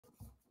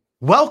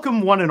Welcome,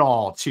 one and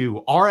all,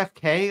 to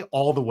RFK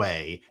All the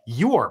Way,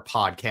 your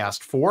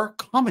podcast for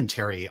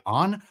commentary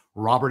on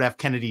Robert F.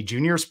 Kennedy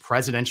Jr.'s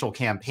presidential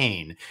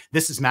campaign.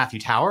 This is Matthew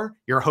Tower,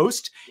 your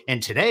host,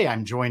 and today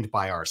I'm joined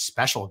by our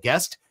special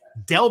guest,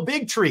 Del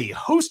Bigtree,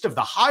 host of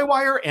the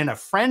Highwire and a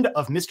friend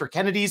of Mr.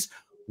 Kennedy's.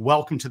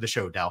 Welcome to the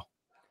show, Del.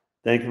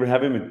 Thank you for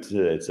having me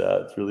today.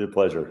 It's really a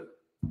pleasure.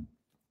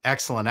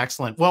 Excellent,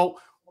 excellent. Well,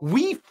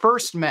 we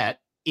first met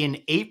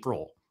in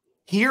April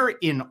here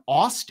in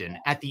Austin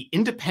at the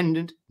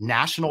Independent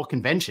National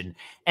Convention.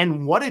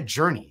 And what a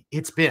journey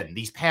it's been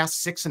these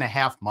past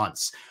 6.5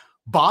 months.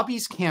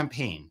 Bobby's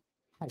campaign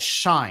has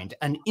shined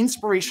an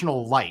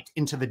inspirational light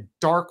into the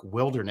dark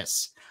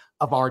wilderness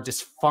of our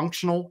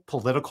dysfunctional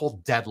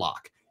political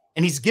deadlock.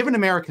 And he's given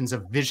Americans a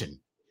vision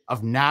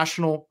of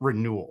national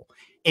renewal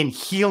and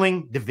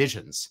healing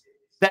divisions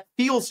that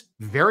feels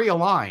very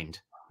aligned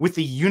with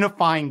the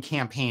unifying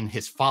campaign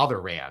his father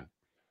ran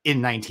in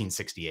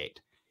 1968.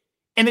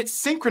 And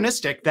it's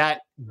synchronistic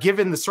that,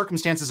 given the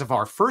circumstances of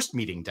our first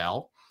meeting,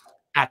 Del,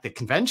 at the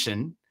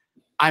convention,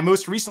 I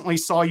most recently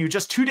saw you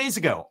just 2 days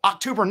ago,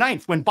 October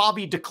 9th, when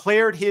Bobby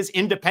declared his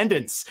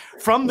independence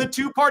from the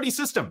two-party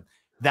system.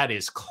 That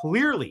is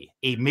clearly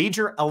a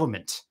major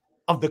element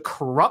of the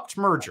corrupt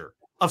merger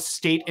of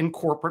state and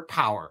corporate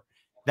power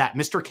that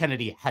Mr.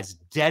 Kennedy has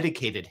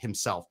dedicated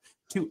himself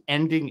to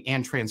ending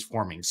and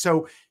transforming.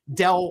 So,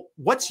 Del,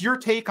 what's your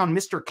take on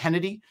Mr.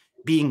 Kennedy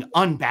being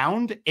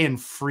unbound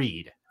and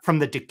freed from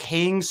the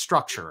decaying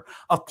structure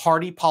of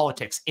party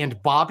politics,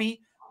 and Bobby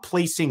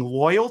placing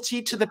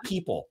loyalty to the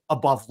people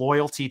above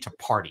loyalty to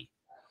party?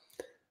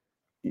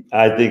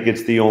 I think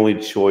it's the only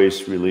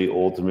choice, really,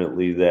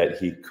 ultimately, that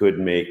he could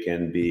make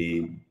and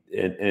be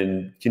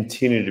and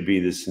continue to be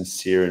the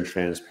sincere and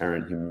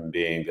transparent human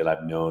being that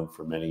I've known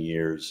for many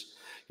years.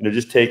 You know,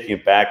 just taking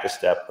it back a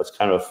step, what's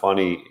kind of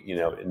funny, you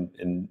know,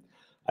 and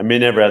I may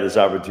never have this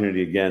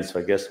opportunity again, so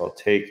I guess I'll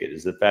take it,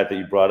 is the fact that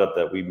you brought up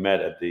that we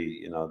met at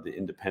the the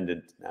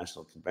Independent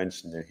National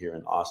Convention there here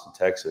in Austin,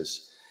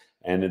 Texas.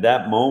 And at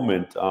that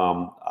moment,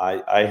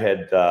 I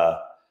had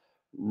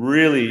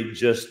really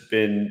just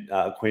been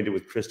acquainted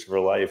with Christopher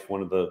Life,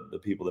 one of the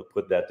people that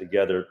put that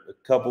together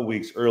a couple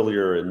weeks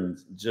earlier, and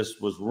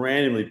just was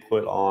randomly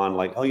put on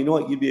like, oh, you know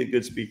what, you'd be a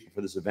good speaker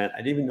for this event. I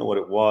didn't even know what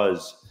it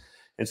was.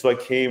 And so I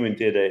came and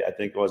did I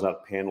think I was on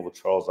a panel with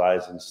Charles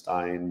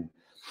Eisenstein,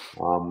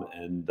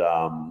 and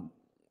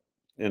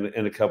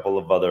a couple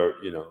of other,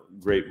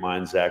 great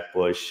minds, Zach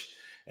Bush.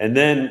 And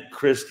then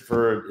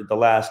Christopher, the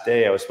last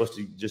day, I was supposed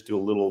to just do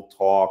a little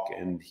talk,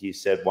 and he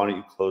said, why don't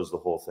you close the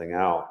whole thing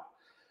out?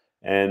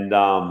 And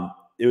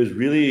it was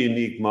really a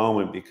unique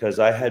moment because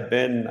I've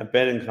been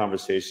in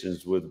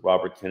conversations with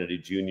Robert Kennedy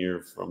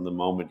Jr. from the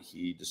moment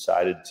he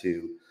decided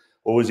to,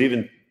 or was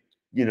even,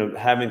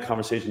 having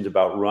conversations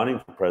about running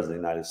for president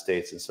of the United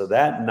States. And so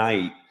that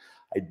night,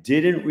 I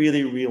didn't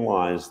really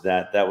realize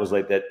that was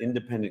like that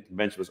independent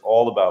convention was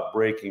all about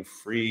breaking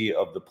free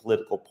of the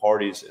political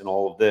parties and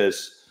all of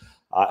this.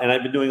 And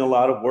I've been doing a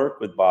lot of work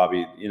with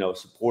Bobby,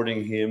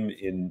 supporting him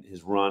in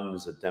his run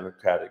as a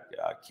Democratic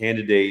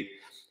candidate.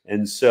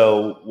 And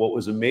so what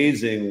was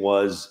amazing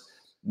was,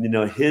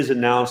 his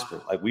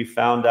announcement. Like, we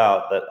found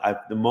out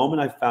that the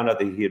moment I found out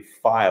that he had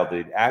filed, that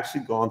he'd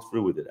actually gone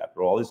through with it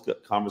after all these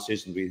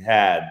conversations we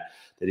had,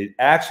 that he'd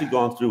actually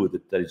gone through with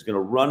it, that he's going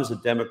to run as a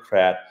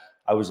Democrat.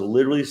 I was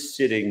literally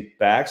sitting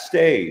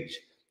backstage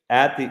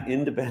at the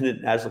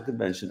Independent National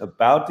Convention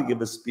about to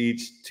give a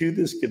speech to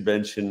this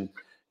convention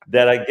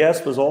that I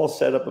guess was all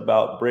set up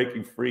about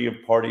breaking free of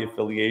party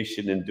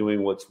affiliation and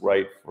doing what's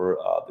right for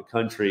the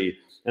country.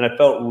 And I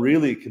felt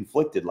really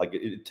conflicted. Like,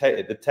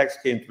 the text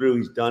came through,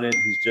 he's done it,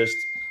 he's just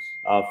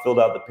filled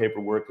out the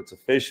paperwork, it's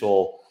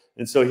official.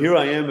 And so here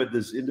I am at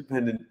this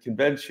independent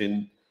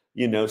convention,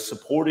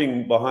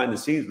 supporting behind the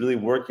scenes, really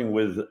working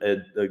with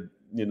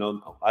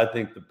I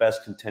think the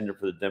best contender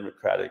for the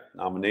Democratic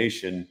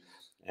nomination.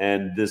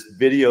 And this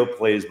video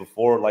plays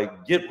before,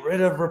 like, get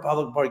rid of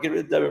Republican Party, get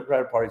rid of the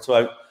Democratic Party.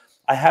 So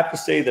I have to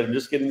say that I'm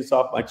just getting this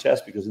off my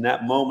chest, because in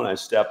that moment I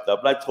stepped up.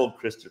 And I told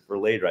Christopher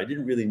later, I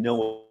didn't really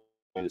know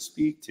to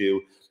speak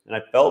to, and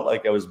I felt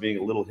like I was being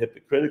a little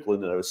hypocritical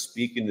in that I was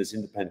speaking this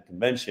independent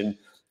convention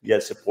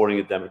yet supporting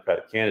a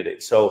Democratic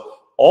candidate. So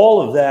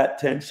all of that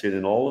tension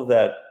and all of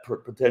that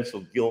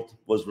potential guilt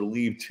was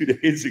relieved 2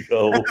 days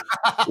ago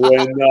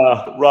when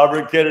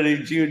Robert Kennedy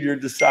Jr.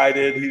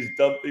 decided he's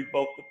dumping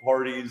both the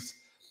parties,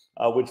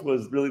 which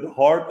was really the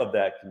heart of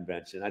that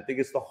convention. I think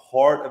it's the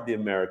heart of the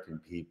American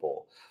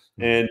people.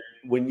 And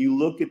when you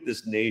look at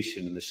this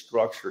nation and the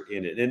structure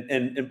in it,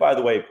 and by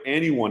the way, if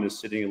anyone is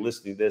sitting and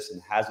listening to this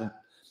and hasn't,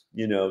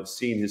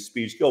 seen his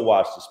speech, go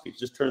watch the speech.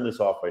 Just turn this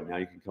off right now.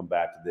 You can come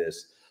back to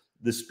this.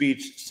 The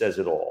speech says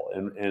it all.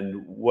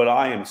 And what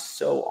I am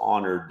so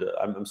honored,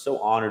 I'm so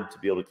honored to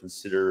be able to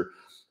consider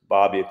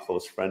Bobby a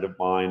close friend of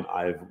mine.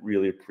 I've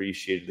really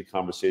appreciated the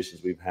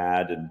conversations we've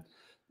had and,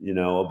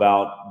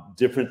 about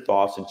different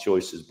thoughts and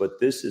choices. But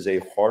this is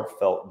a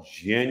heartfelt,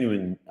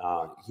 genuine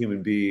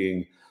human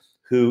being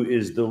who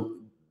is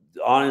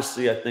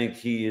honestly, I think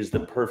he is the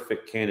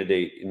perfect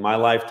candidate. In my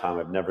lifetime,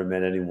 I've never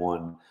met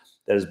anyone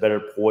that is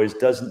better poised,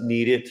 doesn't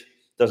need it,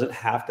 doesn't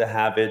have to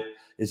have it,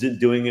 isn't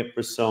doing it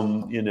for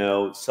some,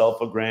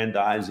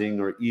 self-aggrandizing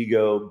or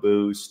ego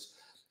boost.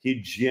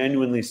 He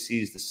genuinely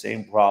sees the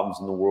same problems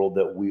in the world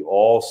that we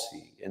all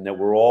see and that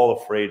we're all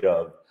afraid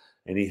of.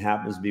 And he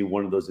happens to be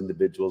one of those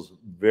individuals,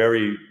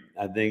 very,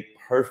 I think,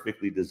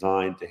 perfectly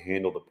designed to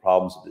handle the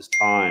problems of this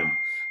time,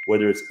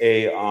 whether it's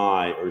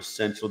AI or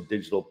central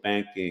digital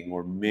banking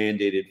or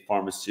mandated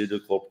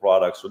pharmaceutical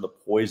products or the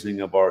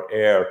poisoning of our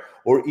air,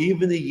 or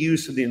even the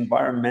use of the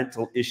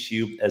environmental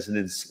issue as an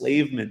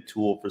enslavement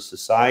tool for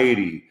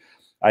society.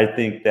 I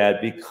think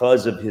that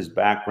because of his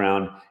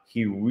background,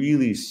 he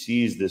really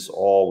sees this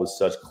all with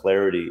such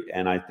clarity.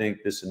 And I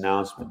think this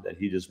announcement that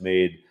he just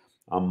made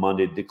on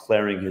Monday,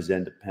 declaring his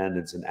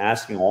independence and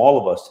asking all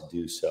of us to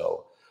do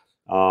so,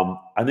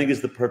 I think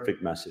is the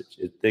perfect message.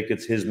 I think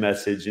it's his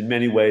message. In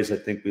many ways, I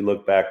think we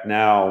look back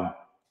now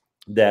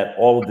that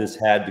all of this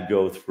had to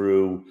go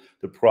through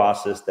the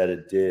process that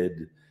it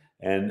did.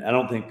 And I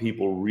don't think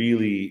people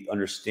really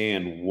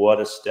understand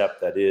what a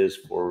step that is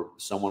for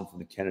someone from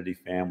the Kennedy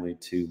family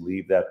to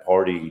leave that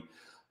party.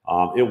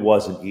 It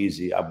wasn't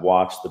easy. I've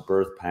watched the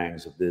birth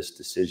pangs of this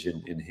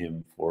decision in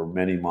him for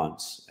many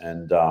months.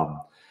 And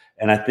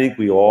I think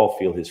we all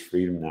feel his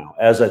freedom now,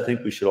 as I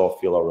think we should all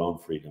feel our own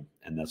freedom.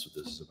 And that's what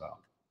this is about.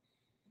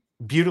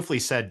 Beautifully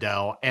said,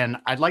 Del. And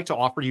I'd like to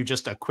offer you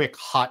just a quick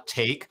hot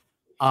take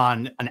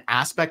on an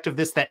aspect of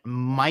this that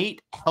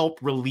might help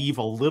relieve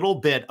a little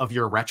bit of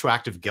your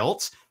retroactive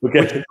guilt. Okay.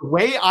 Which, the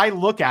way I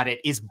look at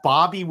it is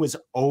Bobby was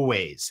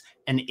always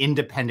an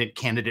independent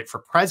candidate for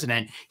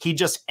president. He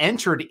just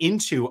entered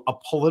into a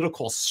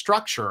political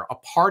structure, a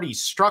party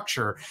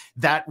structure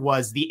that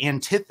was the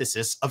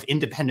antithesis of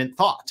independent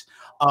thought.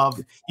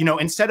 Of,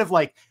 instead of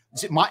like,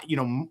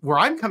 where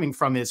I'm coming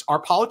from is our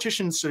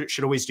politicians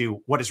should always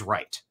do what is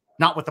right,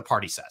 not what the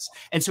party says.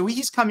 And so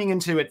he's coming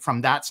into it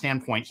from that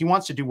standpoint. He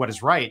wants to do what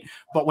is right.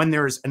 But when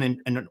there's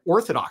an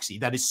orthodoxy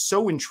that is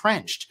so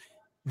entrenched,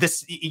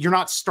 you're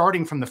not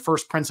starting from the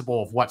first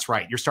principle of what's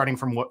right. You're starting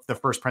from the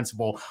first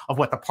principle of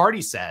what the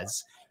party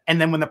says.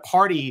 And then when the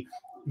party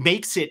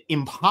makes it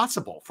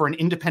impossible for an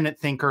independent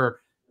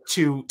thinker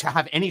to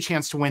have any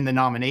chance to win the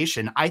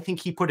nomination, I think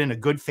he put in a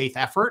good faith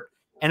effort.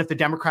 And if the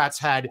Democrats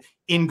had,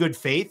 in good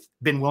faith,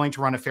 been willing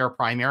to run a fair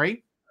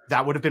primary,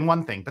 that would have been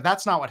one thing. But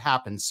that's not what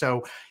happened.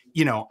 So,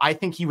 I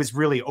think he was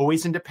really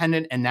always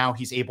independent, and now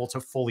he's able to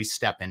fully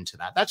step into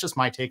that. That's just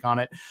my take on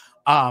it.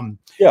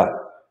 Yeah,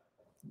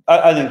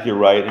 I think you're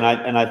right. And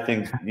I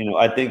think,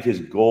 I think his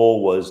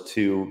goal was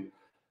to,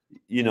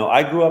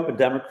 I grew up a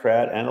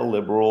Democrat and a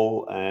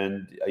liberal.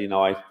 And,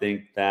 I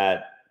think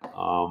that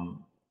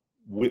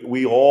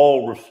we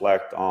all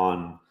reflect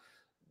on,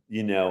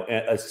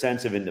 a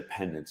sense of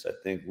independence. I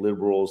think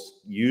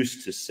liberals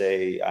used to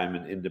say, I'm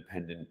an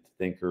independent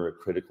thinker, a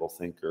critical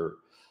thinker.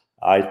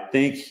 I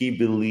think he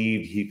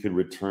believed he could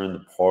return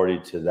the party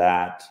to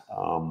that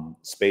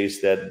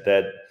space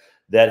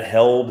that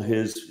held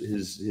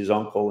his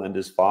uncle and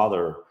his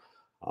father.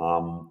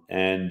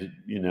 And,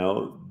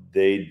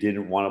 they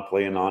didn't want to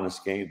play an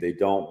honest game. They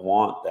don't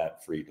want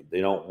that freedom.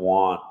 They don't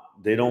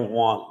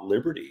want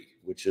liberty,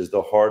 which is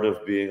the heart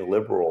of being a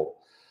liberal.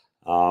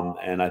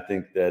 And I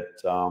think that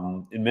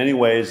in many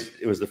ways,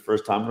 it was the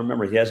first time.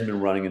 Remember, he hasn't been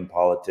running in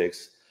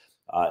politics.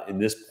 In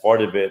this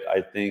part of it,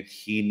 I think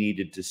he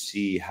needed to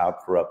see how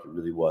corrupt it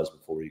really was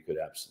before he could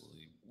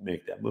absolutely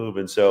make that move.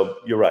 And so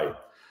you're right.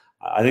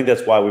 I think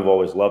that's why we've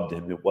always loved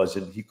him.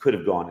 He could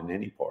have gone in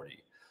any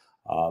party.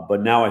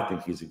 But now I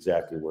think he's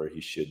exactly where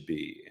he should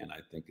be. And I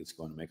think it's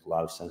going to make a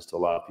lot of sense to a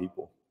lot of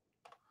people.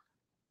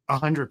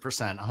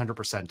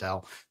 100%,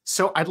 Del.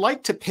 So I'd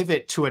like to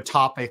pivot to a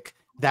topic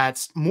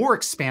that's more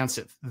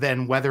expansive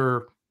than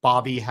whether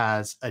Bobby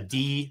has a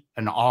D,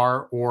 an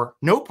R, or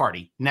no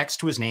party next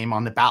to his name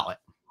on the ballot,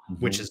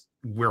 which is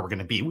where we're going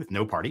to be with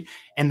no party.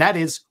 And that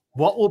is,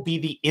 what will be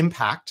the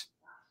impact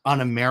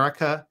on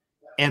America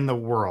and the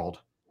world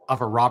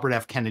of a Robert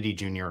F. Kennedy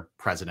Jr.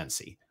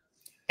 presidency?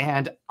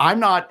 And I'm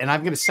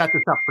going to set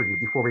this up for you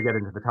before we get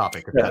into the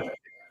topic. Yeah.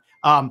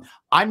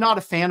 I'm not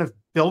a fan of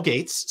Bill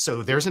Gates,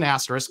 so there's an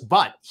asterisk,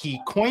 but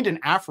he coined an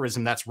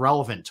aphorism that's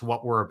relevant to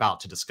what we're about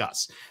to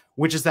discuss,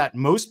 which is that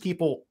most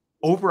people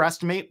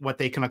overestimate what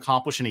they can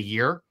accomplish in a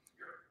year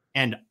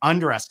and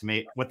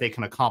underestimate what they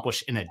can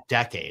accomplish in a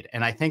decade.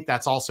 And I think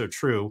that's also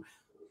true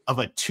of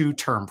a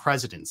two-term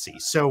presidency.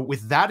 So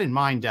with that in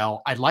mind,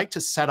 Del, I'd like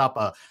to set up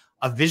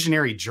a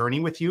visionary journey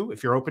with you,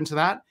 if you're open to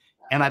that.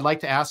 And I'd like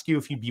to ask you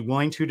if you'd be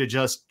willing to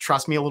just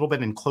trust me a little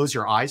bit and close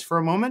your eyes for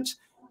a moment.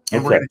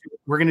 And okay.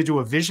 we're going to do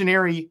a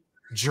visionary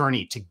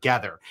journey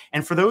together.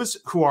 And for those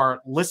who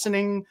are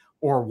listening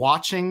or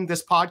watching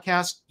this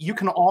podcast, you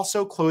can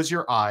also close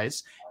your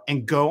eyes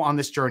and go on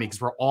this journey,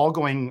 because we're all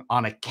going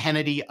on a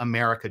Kennedy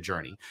America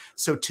journey.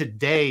 So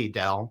today,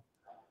 Del,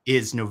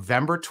 is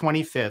November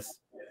 25th,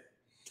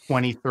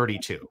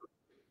 2032.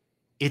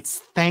 It's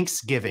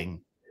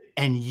Thanksgiving,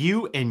 and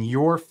you and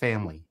your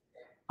family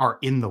are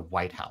in the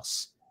White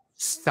House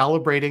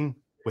celebrating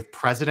with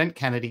President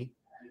Kennedy,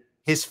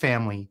 his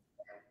family,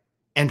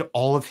 and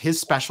all of his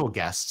special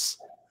guests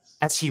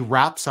as he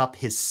wraps up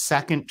his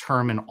second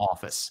term in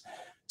office.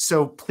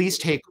 So please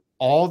take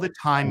all the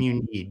time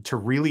you need to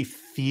really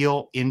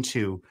feel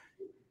into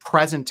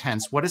present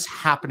tense what is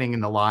happening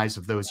in the lives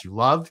of those you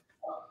love,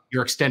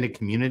 your extended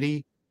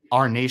community,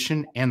 our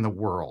nation, and the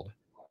world.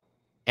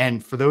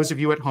 And for those of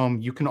you at home,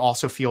 you can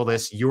also feel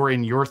this. You're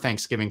in your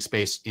Thanksgiving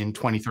space in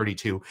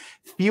 2032.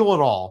 Feel it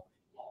all.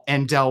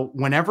 And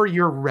whenever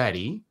you're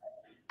ready,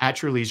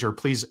 at your leisure,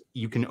 please,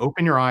 you can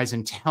open your eyes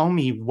and tell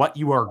me what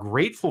you are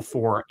grateful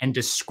for and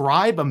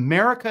describe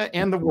America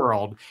and the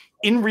world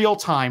in real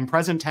time,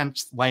 present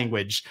tense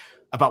language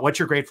about what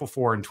you're grateful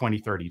for in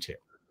 2032.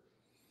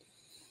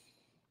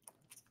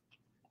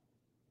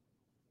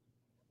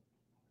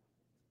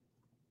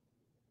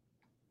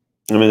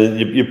 I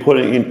mean, you're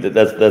putting in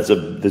there's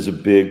a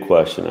big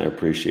question. I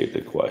appreciate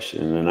the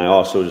question, and I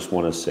also just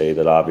want to say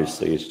that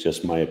obviously it's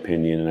just my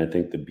opinion, and I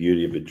think the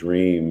beauty of a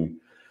dream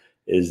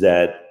is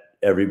that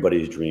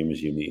everybody's dream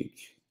is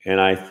unique. And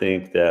I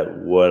think that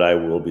what I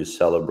will be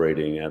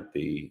celebrating at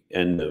the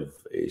end of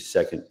a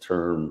second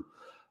term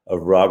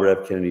of Robert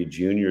F. Kennedy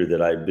Jr.,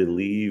 that I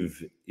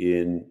believe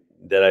in,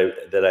 that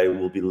I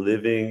will be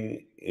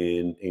living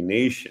in a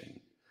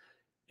nation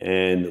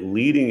and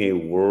leading a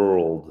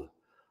world,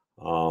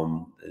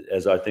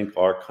 as I think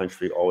our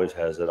country always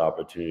has that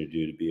opportunity to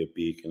do, to be a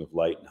beacon of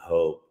light and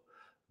hope,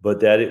 but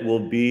that it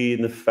will be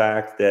in the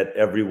fact that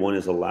everyone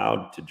is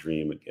allowed to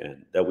dream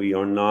again, that we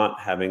are not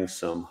having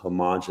some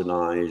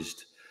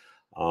homogenized,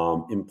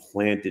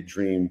 implanted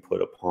dream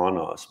put upon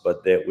us,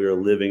 but that we're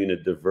living in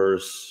a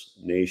diverse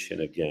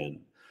nation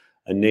again,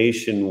 a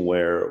nation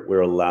where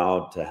we're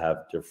allowed to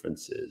have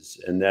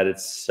differences, and that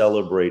it's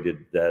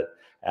celebrated that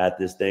at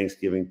this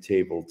Thanksgiving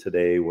table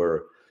today,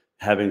 we're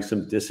having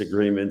some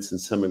disagreements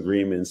and some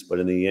agreements, but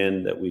in the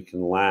end that we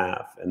can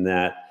laugh, and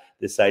that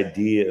this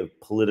idea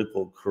of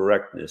political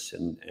correctness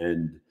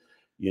and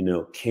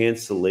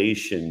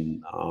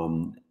cancellation,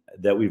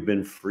 that we've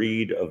been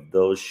freed of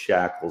those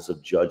shackles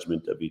of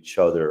judgment of each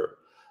other,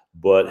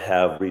 but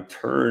have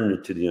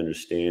returned to the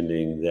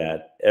understanding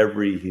that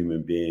every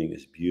human being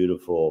is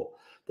beautiful,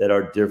 that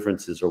our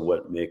differences are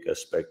what make us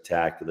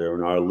spectacular,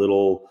 and our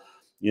little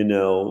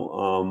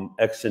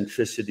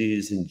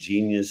eccentricities and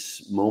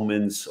genius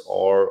moments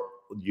are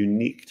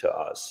unique to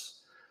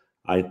us.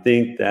 I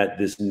think that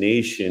this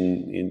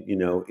nation,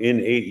 in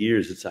 8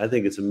 years, I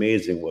think it's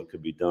amazing what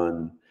could be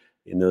done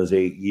in those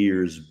 8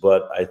 years.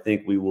 But I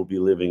think we will be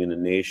living in a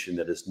nation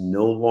that is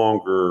no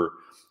longer,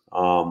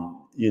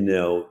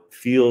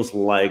 feels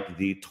like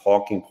the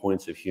talking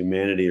points of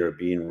humanity are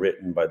being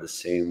written by the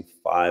same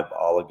 5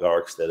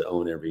 oligarchs that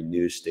own every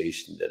news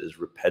station that is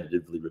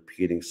repetitively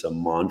repeating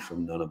some mantra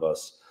none of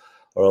us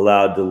are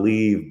allowed to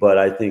leave. But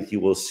I think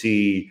you will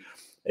see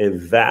a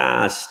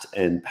vast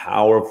and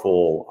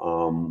powerful,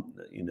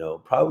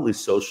 probably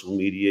social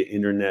media,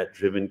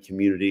 internet-driven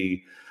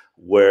community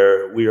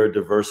where we are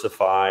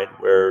diversified,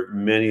 where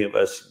many of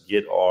us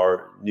get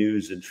our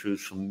news and truth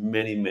from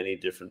many, many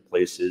different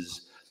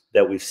places,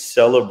 that we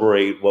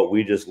celebrate what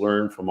we just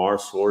learned from our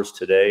source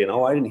today. And,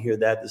 oh, I didn't hear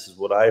that. This is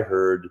what I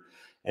heard.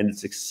 And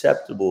it's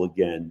acceptable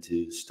again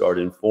to start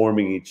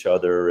informing each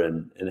other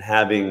and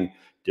having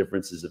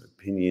differences of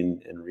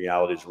opinion and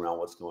realities around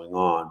what's going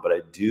on. But I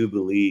do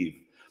believe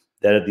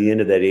that at the end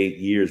of that 8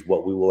 years,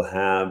 what we will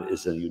have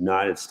is a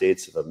United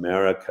States of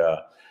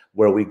America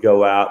where we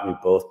go out and we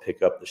both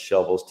pick up the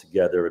shovels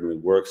together and we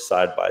work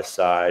side by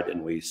side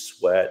and we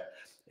sweat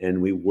and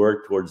we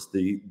work towards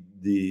the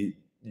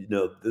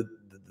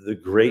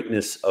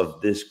greatness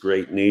of this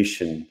great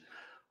nation.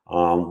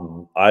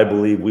 I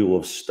believe we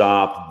will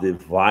stop the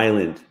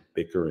violent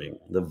bickering,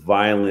 the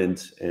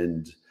violent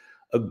and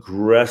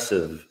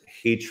aggressive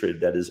hatred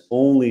that is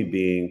only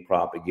being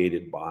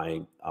propagated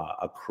by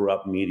a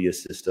corrupt media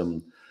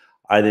system.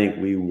 I think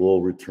we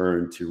will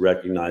return to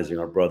recognizing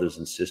our brothers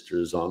and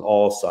sisters on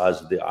all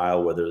sides of the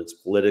aisle, whether it's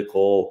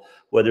political,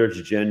 whether it's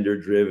gender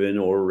driven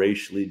or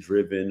racially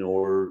driven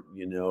or,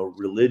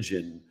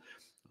 religion.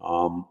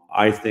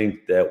 I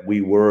think that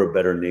we were a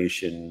better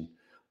nation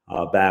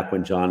back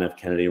when John F.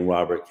 Kennedy and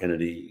Robert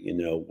Kennedy,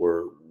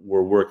 were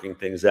working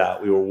things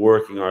out. We were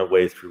working our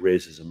way through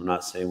racism. I'm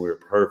not saying we were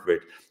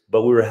perfect,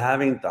 but we were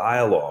having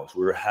dialogues.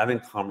 We were having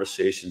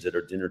conversations at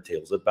our dinner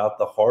tables about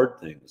the hard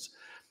things.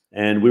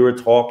 And we were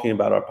talking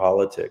about our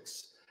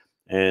politics.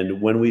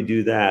 And when we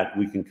do that,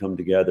 we can come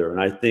together.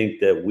 And I think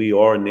that we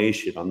are a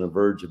nation on the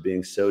verge of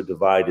being so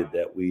divided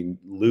that we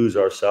lose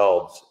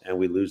ourselves and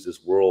we lose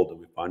this world and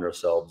we find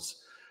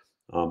ourselves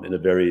in a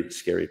very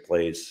scary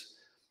place.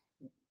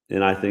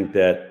 And I think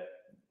that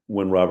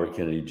when Robert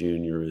Kennedy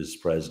Jr. is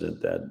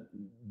president,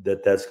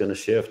 that's going to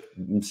shift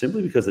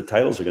simply because the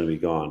titles are going to be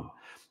gone.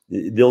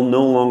 They'll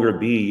no longer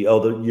be,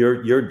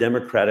 you're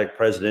Democratic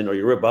president or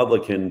you're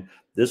Republican.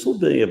 This will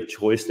be a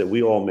choice that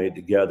we all made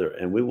together.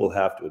 And we will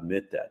have to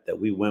admit that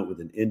we went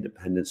with an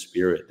independent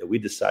spirit, that we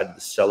decided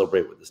to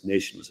celebrate what this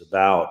nation was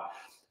about.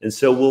 And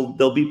so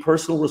there'll be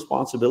personal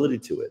responsibility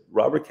to it.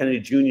 Robert Kennedy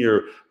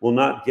Jr. will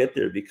not get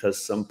there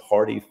because some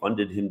party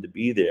funded him to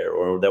be there,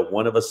 or that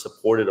one of us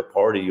supported a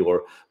party,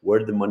 or where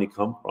did the money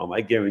come from?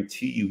 I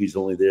guarantee you he's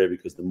only there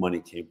because the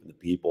money came from the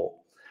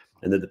people,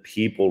 and that the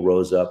people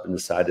rose up and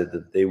decided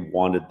that they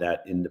wanted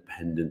that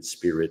independent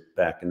spirit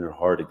back in their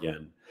heart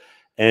again.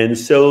 And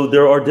so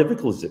there are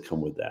difficulties that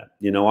come with that.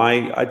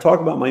 I talk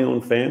about my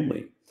own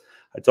family.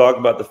 I talk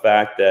about the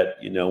fact that,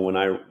 when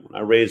I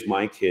raise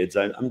my kids,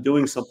 I'm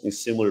doing something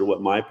similar to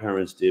what my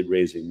parents did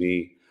raising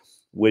me,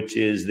 which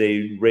is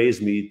they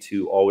raised me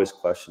to always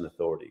question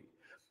authority.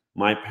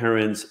 My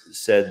parents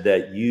said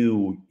that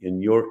you,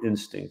 in your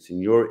instincts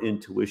and your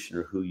intuition,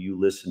 or who you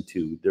listen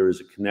to, there is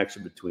a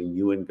connection between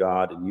you and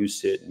God, and you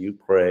sit and you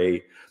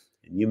pray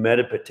and you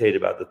meditate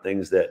about the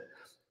things that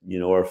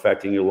are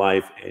affecting your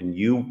life, and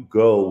you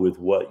go with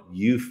what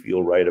you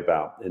feel right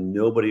about, and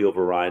nobody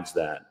overrides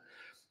that.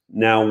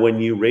 Now, when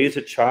you raise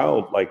a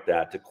child like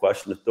that to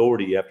question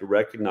authority, you have to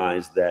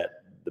recognize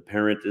that the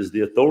parent is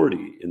the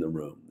authority in the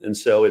room. And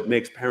so it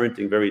makes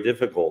parenting very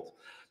difficult.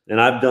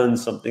 And I've done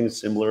something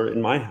similar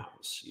in my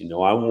house.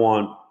 I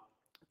want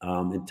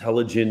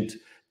intelligent,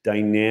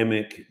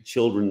 dynamic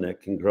children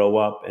that can grow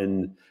up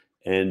and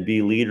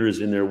be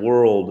leaders in their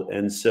world.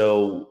 And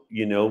so,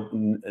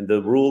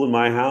 the rule in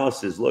my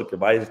house is, look,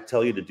 if I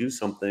tell you to do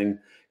something,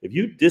 if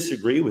you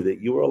disagree with it,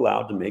 you are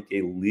allowed to make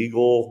a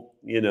legal,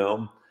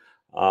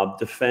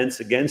 defense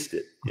against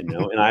it,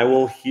 and I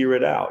will hear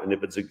it out. And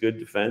if it's a good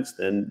defense,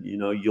 then,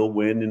 you'll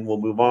win and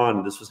we'll move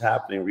on. This was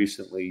happening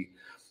recently.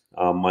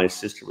 My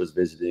sister was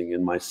visiting,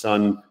 and my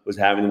son was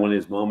having one of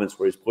these moments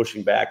where he's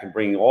pushing back and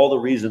bringing all the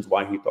reasons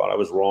why he thought I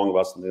was wrong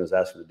about something I was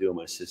asking him to do. And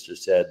my sister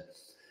said,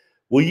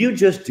 will you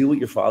just do what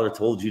your father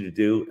told you to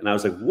do? And I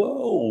was like,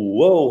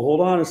 whoa,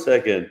 hold on a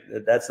second.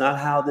 That's not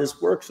how this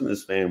works in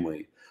this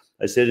family.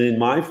 I said, in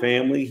my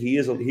family, he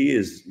is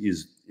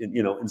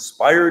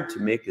inspired to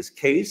make his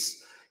case.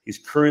 He's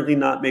currently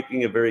not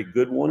making a very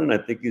good one, and I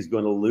think he's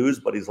going to lose,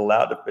 but he's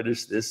allowed to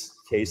finish this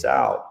case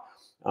out.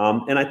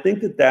 And I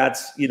think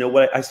that's,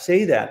 what I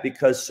say that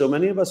because so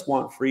many of us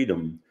want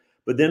freedom,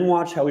 but then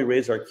watch how we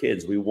raise our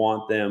kids. We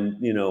want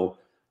them,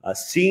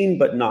 seen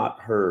but not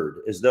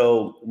heard, as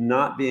though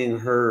not being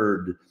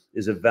heard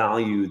is a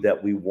value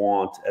that we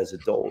want as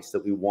adults,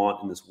 that we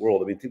want in this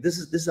world. I mean, this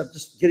is I'm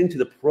just getting to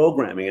the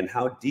programming and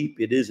how deep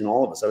it is in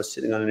all of us. I was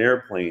sitting on an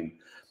airplane,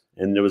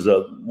 and there was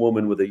a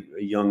woman with a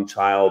young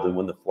child, and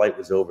when the flight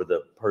was over,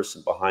 the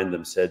person behind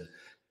them said,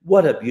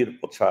 "What a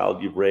beautiful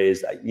child you've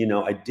raised. I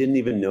didn't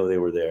even know they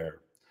were there."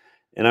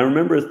 And I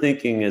remember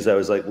thinking, as I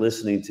was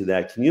listening to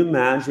that, can you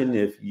imagine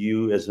if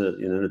you, as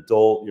an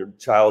adult, your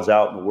child's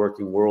out in the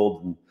working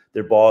world, and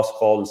their boss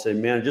called and said,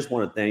 "Man, I just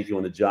want to thank you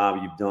on the job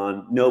you've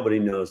done. Nobody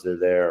knows they're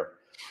there."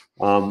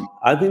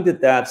 I think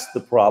that's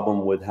the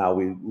problem with how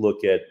we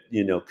look at,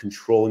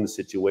 controlling the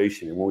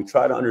situation. And when we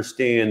try to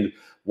understand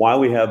why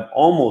we have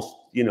almost,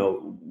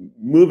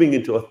 moving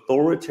into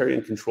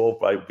authoritarian control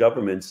by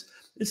governments,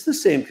 it's the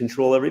same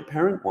control every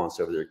parent wants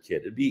over their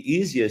kid. It'd be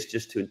easiest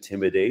just to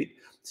intimidate,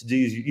 to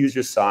use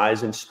your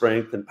size and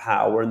strength and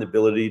power and the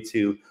ability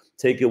to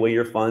take away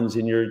your funds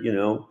and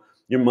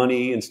your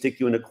money and stick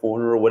you in a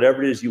corner or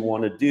whatever it is you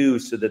want to do,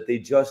 so that they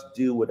just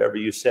do whatever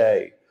you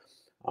say.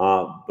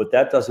 But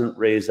that doesn't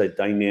raise a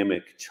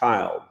dynamic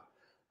child.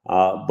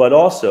 But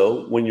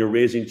also, when you're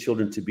raising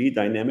children to be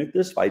dynamic,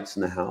 there's fights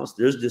in the house,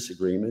 there's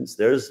disagreements,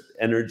 there's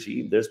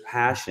energy, there's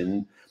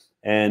passion.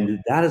 And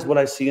that is what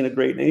I see in a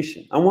great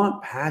nation. I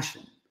want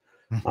passion.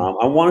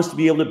 I want us to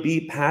be able to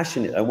be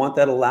passionate. I want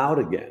that allowed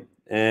again.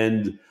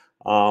 And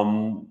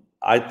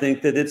I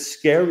think that it's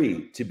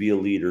scary to be a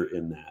leader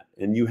in that.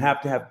 And you have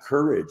to have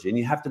courage, and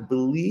you have to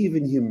believe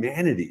in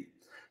humanity.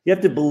 You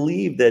have to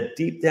believe that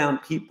deep down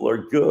people are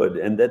good,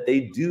 and that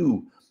they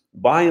do,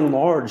 by and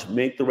large,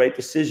 make the right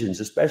decisions,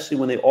 especially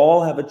when they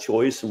all have a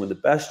choice, and when the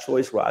best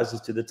choice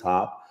rises to the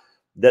top,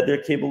 that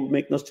they're capable of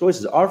making those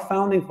choices. Our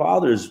founding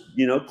fathers,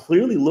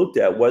 clearly looked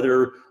at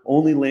whether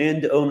only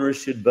landowners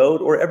should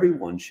vote or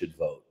everyone should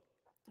vote.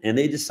 And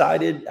they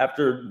decided,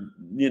 after,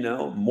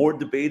 more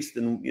debates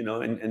than,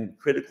 and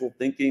critical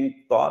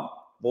thinking,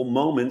 thoughtful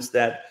moments,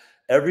 that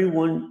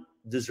everyone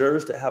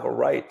deserves to have a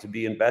right to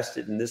be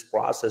invested in this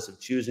process of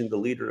choosing the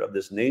leader of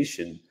this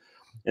nation.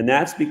 And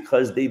that's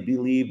because they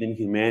believed in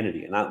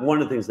humanity. And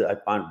one of the things that I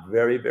find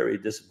very, very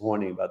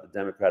disappointing about the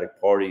Democratic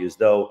Party is,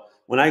 though,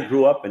 when I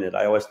grew up in it,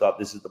 I always thought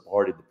this is the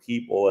party of the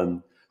people,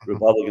 and the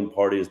Republican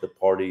Party is the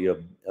party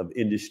of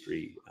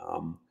industry.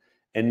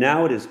 And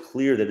now it is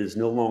clear that it is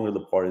no longer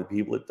the party of the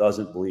people. It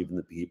doesn't believe in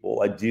the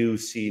people. I do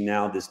see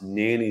now this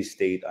nanny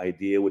state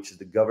idea, which is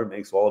the government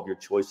makes all of your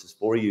choices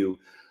for you.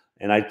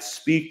 And I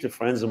speak to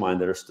friends of mine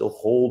that are still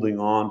holding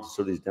on to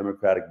sort of these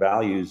democratic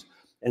values,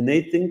 and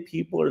they think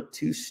people are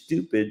too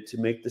stupid to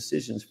make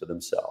decisions for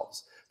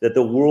themselves, that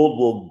the world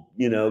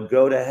will,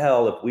 go to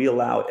hell if we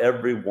allow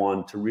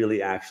everyone to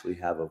really actually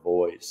have a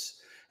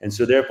voice. And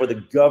so therefore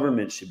the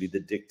government should be the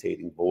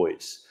dictating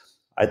voice.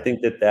 I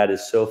think that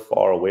is so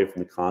far away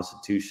from the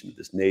Constitution of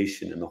this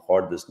nation and the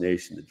heart of this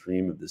nation, the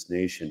dream of this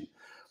nation.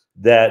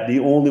 that the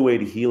only way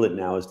to heal it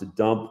now is to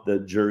dump the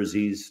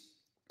jerseys,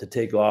 to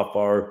take off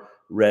our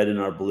red and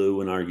our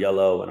blue and our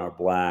yellow and our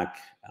black,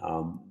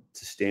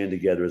 to stand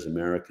together as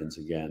Americans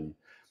again.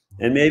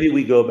 And maybe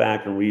we go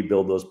back and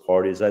rebuild those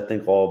parties. I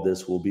think all of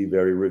this will be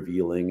very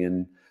revealing,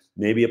 and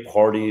maybe a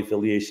party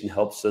affiliation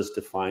helps us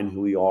define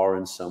who we are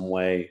in some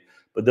way.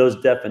 But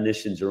those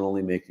definitions are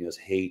only making us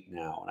hate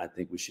now. And I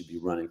think we should be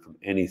running from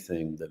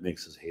anything that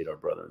makes us hate our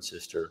brother and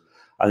sister.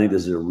 I think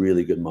this is a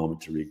really good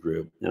moment to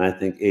regroup. And I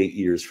think 8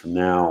 years from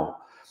now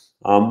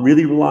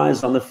really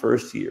relies on the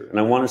first year. And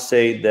I want to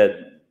say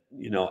that,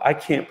 I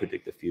can't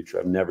predict the future.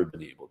 I've never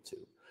been able to.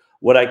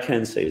 What I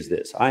can say is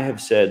this. I have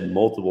said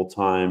multiple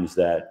times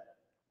that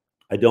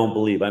I don't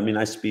believe,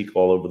 I speak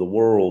all over the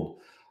world.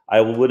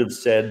 I would have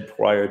said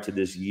prior to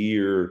this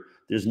year,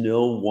 there's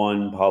no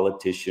one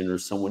politician or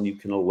someone you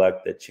can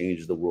elect that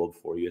changes the world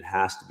for you. It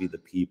has to be the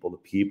people. The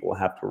people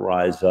have to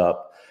rise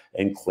up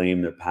and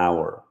claim their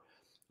power.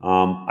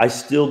 I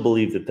still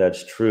believe that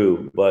that's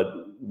true. But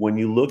when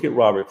you look at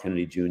Robert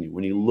Kennedy Jr.,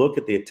 when you look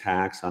at the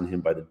attacks on him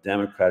by the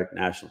Democratic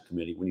National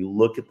Committee, when you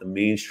look at the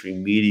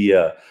mainstream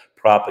media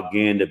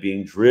propaganda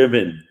being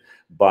driven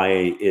by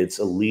its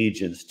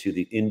allegiance to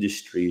the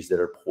industries that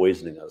are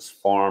poisoning us,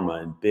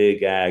 pharma and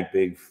big ag,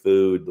 big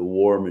food, the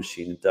war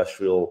machine,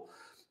 industrial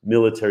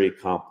military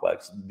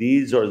complex.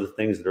 These are the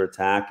things that are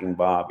attacking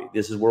Bobby.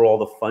 This is where all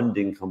the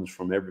funding comes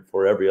from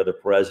for every other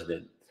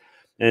president.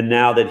 And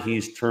now that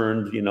he's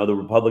turned, the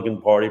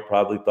Republican Party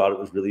probably thought it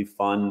was really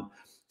fun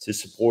to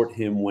support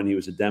him when he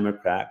was a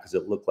Democrat because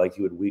it looked like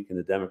he would weaken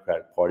the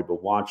Democratic Party.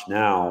 But watch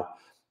now,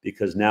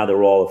 because now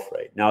they're all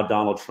afraid. Now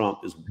Donald Trump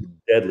is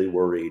deadly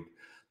worried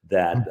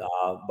that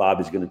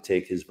Bobby's going to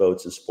take his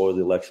votes and spoil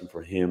the election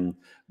for him.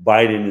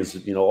 Biden is,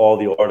 all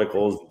the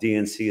articles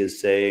DNC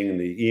is saying and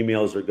the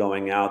emails are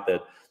going out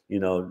that,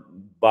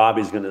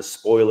 Bobby's going to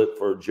spoil it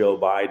for Joe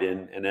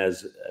Biden. And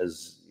as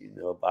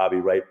Bobby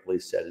rightfully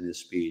said in his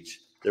speech,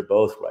 they're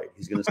both right.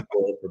 He's going to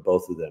spoil it for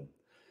both of them.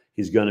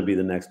 He's going to be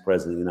the next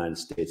president of the United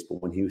States.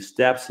 But when he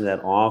steps in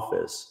that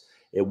office,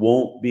 it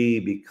won't be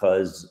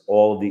because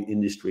all of the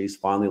industries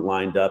finally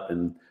lined up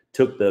and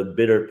took the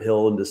bitter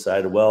pill and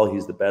decided, well,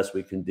 he's the best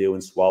we can do,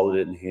 and swallowed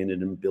it and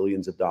handed him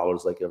billions of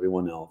dollars like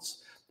everyone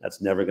else. That's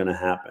never going to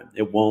happen.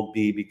 It won't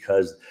be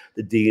because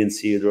the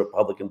DNC or the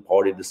Republican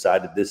Party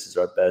decided this is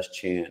our best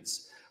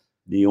chance.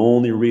 The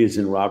only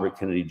reason Robert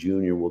Kennedy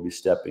Jr. will be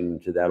stepping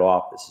into that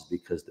office is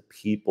because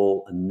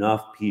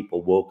enough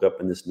people woke up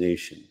in this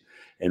nation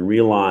and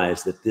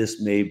realized that this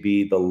may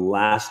be the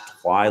last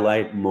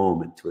twilight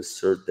moment to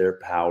assert their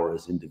power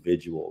as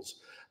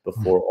individuals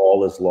before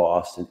all is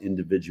lost and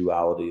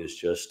individuality is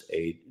just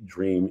a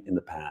dream in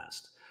the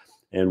past.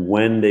 And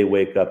when they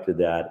wake up to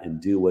that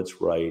and do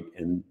what's right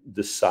and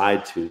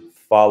decide to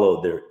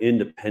follow their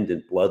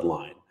independent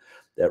bloodline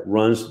that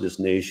runs this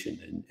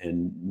nation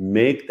and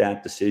make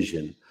that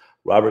decision,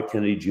 Robert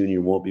Kennedy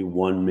Jr. won't be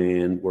one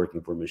man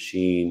working for a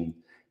machine.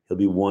 He'll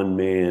be one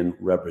man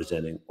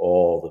representing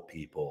all the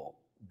people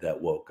that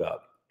woke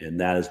up. And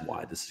that is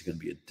why this is going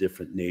to be a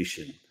different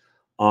nation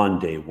on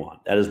day one.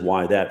 That is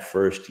why that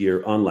first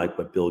year, unlike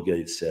what Bill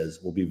Gates says,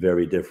 will be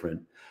very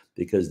different,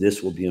 because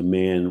this will be a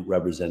man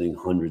representing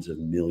hundreds of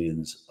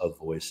millions of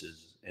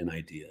voices and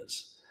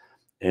ideas.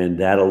 And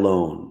that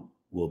alone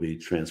will be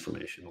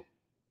transformational.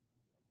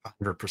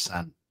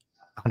 100%.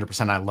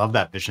 100%. I love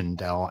that vision,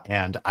 Del.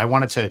 And I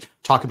wanted to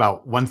talk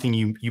about one thing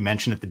you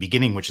mentioned at the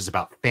beginning, which is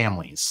about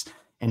families,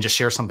 and just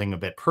share something a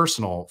bit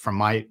personal from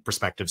my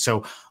perspective.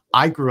 So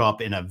I grew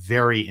up in a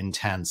very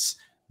intense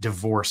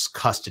divorce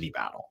custody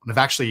battle. And I've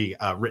actually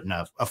written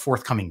a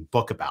forthcoming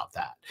book about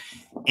that.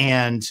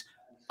 And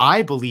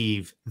I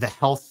believe the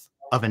health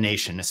of a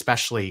nation,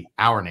 especially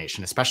our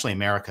nation, especially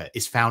America,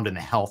 is found in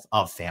the health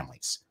of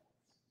families.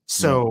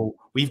 So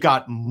we've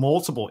got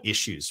multiple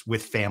issues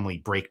with family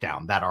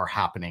breakdown that are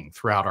happening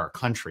throughout our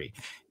country.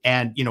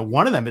 And,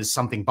 one of them is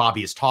something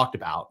Bobby has talked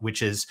about,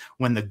 which is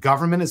when the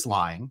government is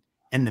lying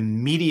and the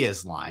media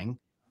is lying,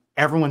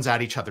 everyone's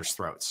at each other's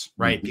throats,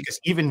 right? Mm-hmm. Because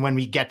even when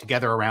we get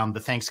together around the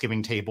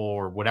Thanksgiving table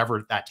or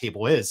whatever that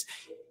table is,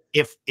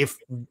 if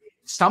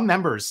some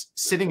members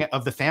sitting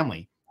of the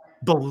family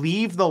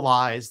believe the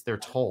lies they're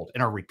told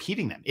and are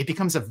repeating them, it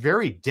becomes a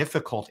very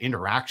difficult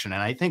interaction.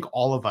 And I think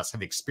all of us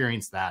have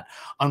experienced that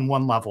on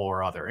one level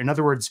or other. In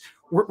other words,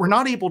 we're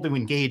not able to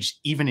engage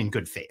even in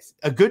good faith.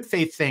 A good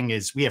faith thing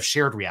is we have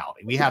shared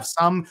reality. We have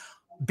some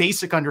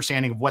basic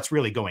understanding of what's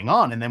really going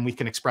on, and then we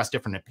can express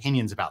different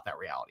opinions about that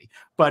reality.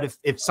 But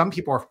if some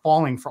people are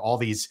falling for all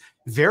these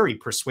very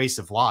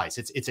persuasive lies,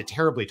 it's a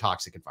terribly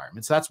toxic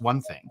environment. So that's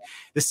one thing.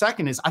 The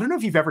second is, I don't know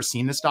if you've ever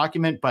seen this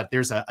document, but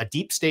there's a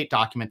deep state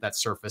document that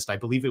surfaced. I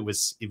believe it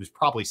was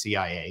probably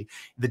CIA.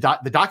 The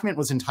document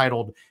was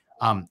entitled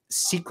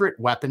Secret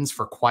Weapons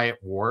for Quiet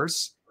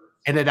Wars.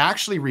 And it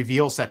actually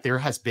reveals that there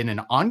has been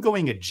an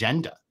ongoing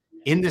agenda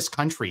in this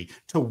country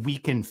to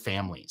weaken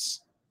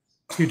families,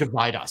 to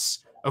divide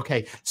us.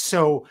 Okay,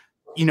 so,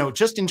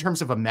 just in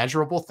terms of a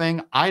measurable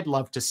thing, I'd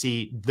love to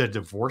see the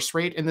divorce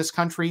rate in this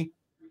country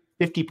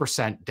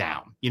 50%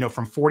 down,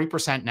 from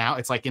 40% now,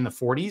 it's like in the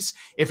 40s.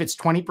 If it's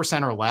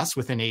 20% or less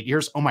within 8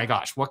 years, oh my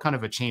gosh, what kind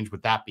of a change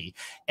would that be?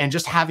 And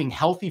just having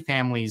healthy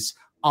families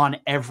on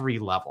every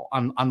level,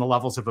 on the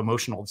levels of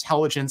emotional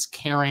intelligence,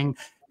 caring,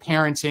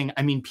 parenting.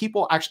 I mean,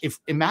 people actually,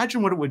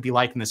 imagine what it would be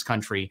like in this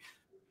country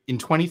in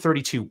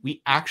 2032,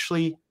 we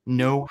actually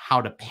know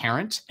how to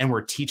parent, and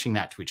we're teaching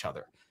that to each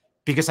other.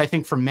 Because I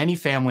think for many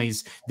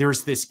families,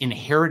 there's this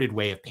inherited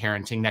way of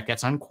parenting that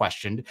gets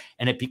unquestioned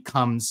and it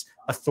becomes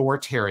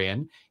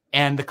authoritarian.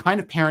 And the kind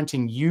of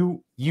parenting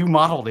you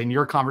modeled in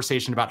your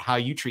conversation about how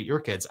you treat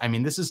your kids, I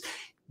mean,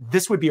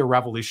 this would be a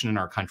revolution in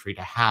our country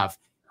to have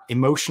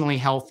emotionally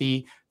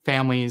healthy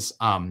families,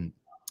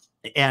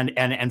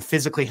 and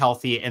physically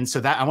healthy. And so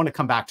that I want to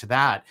come back to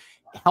that.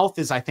 Health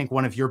is, I think,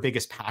 one of your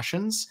biggest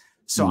passions.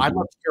 So I'd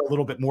love to hear a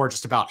little bit more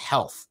just about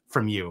health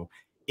from you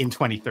in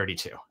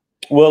 2032.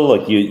 Well,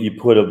 look, you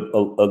put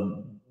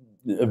a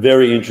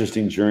very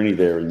interesting journey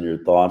there in your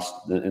thoughts.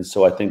 And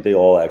so I think they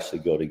all actually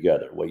go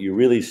together. What you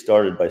really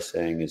started by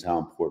saying is how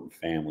important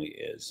family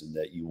is, and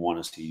that you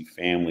want to see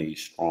family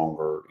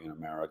stronger in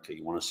America.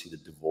 You want to see the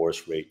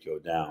divorce rate go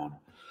down.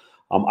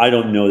 I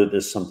don't know that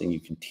there's something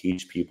you can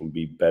teach people to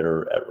be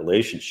better at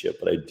relationship,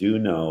 but I do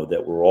know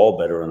that we're all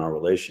better in our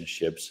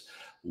relationships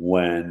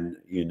when,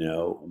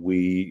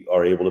 we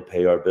are able to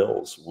pay our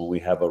bills, when we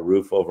have a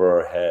roof over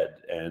our head,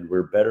 and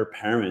we're better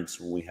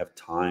parents when we have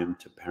time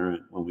to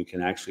parent, when we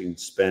can actually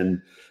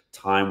spend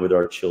time with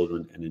our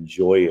children and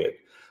enjoy it.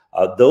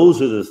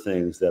 Those are the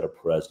things that a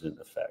president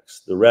affects.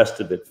 The rest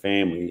of it,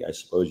 family, I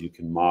suppose you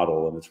can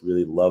model, and it's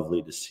really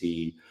lovely to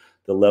see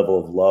the level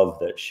of love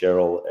that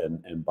Cheryl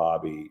and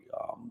Bobby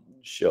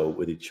show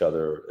with each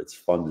other. It's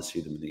fun to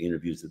see them in the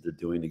interviews that they're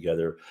doing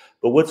together.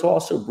 But what's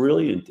also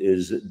brilliant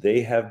is that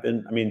they have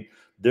been,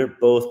 they're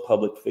both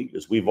public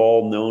figures. We've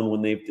all known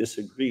when they've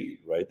disagreed,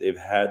 right? They've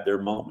had their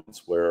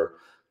moments where,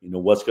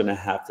 what's going to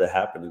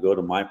happen to go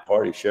to my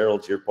party? Cheryl,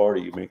 it's your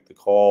party. You make the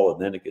call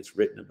and then it gets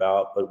written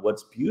about. But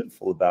what's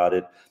beautiful about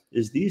it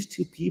is these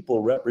two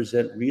people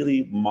represent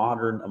really a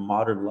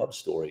modern love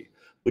story,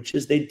 which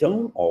is they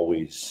don't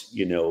always,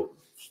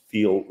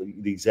 feel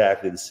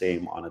exactly the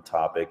same on a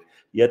topic,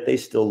 yet they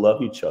still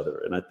love each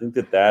other. And I think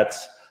that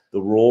that's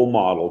the role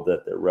model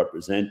that they're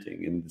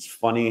representing. And it's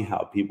funny how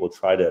people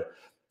try to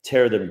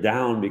tear them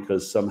down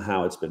because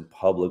somehow it's been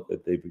public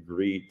that they've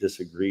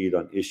disagreed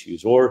on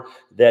issues, or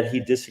that he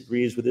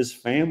disagrees with his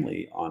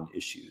family on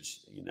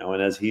issues,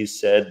 and as he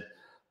said,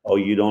 oh,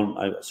 you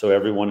don't, so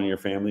everyone in your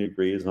family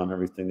agrees on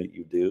everything that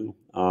you do.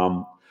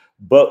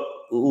 But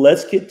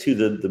let's get to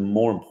the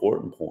more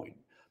important point.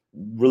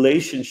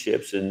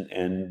 Relationships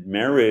and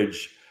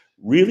marriage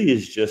really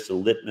is just a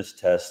litmus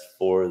test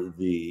for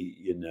the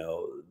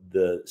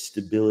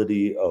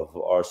stability of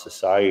our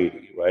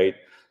society, right?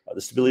 The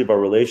stability of our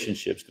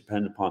relationships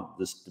depend upon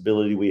the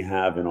stability we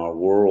have in our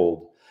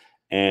world.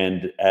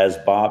 And as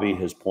Bobby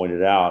has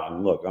pointed out,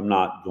 and look, I'm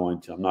not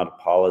a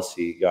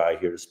policy guy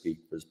here to speak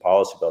for his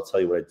policy, but I'll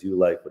tell you what I do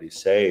like what he's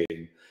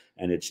saying.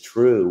 And it's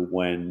true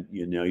when,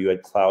 you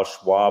had Klaus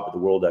Schwab at the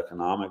World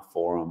Economic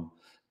Forum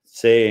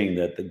saying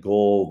that the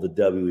goal of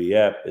the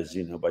WEF is,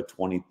 by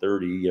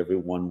 2030,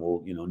 everyone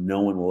will,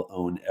 no one will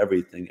own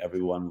everything.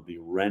 Everyone will be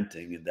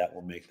renting, and that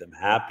will make them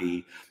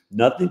happy.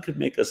 Nothing could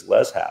make us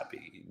less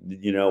happy.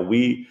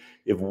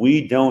 If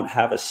we don't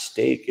have a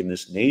stake in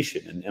this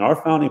nation, and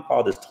our founding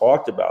fathers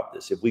talked about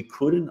this, if we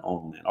couldn't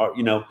own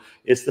it,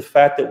 it's the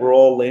fact that we're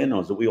all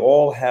landowners, that we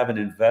all have an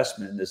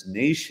investment in this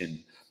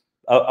nation.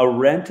 A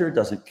renter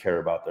doesn't care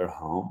about their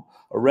home.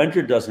 A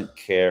renter doesn't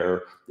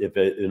care if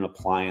an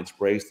appliance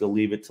breaks. They'll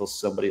leave it till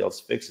somebody else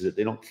fixes it.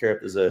 They don't care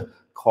if there's a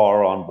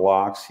car on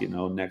blocks,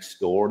 next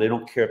door. They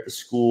don't care if the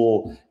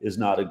school is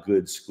not a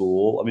good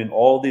school.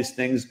 All these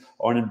things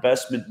are an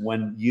investment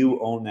when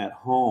you own that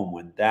home,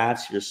 when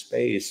that's your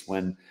space,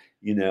 when,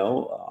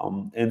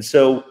 and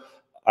so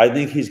I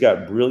think he's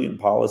got brilliant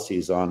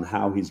policies on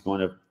how he's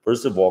going to,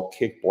 first of all,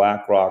 kick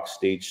BlackRock,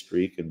 State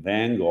Street, and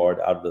Vanguard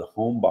out of the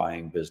home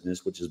buying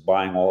business, which is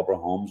buying all of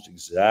our homes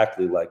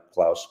exactly like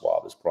Klaus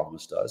Schwab has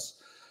promised us.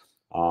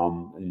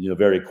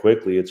 Very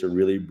quickly, it's a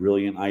really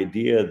brilliant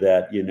idea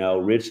that,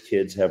 rich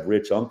kids have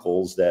rich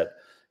uncles that,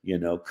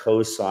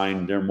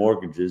 co-sign their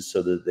mortgages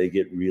so that they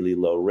get really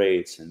low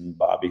rates. And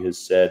Bobby has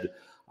said,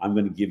 I'm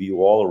going to give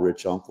you all a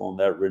rich uncle, and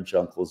that rich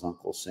uncle is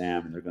Uncle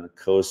Sam, and they're going to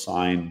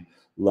co-sign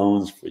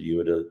loans for you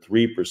at a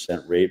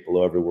 3% rate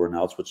below everyone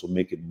else, which will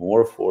make it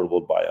more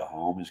affordable to buy a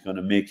home. He's going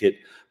to make it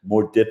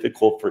more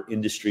difficult for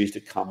industries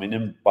to come in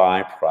and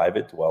buy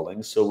private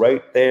dwellings. So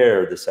right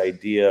there, this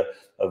idea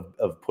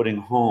of putting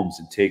homes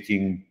and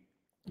taking,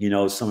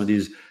 some of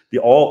these,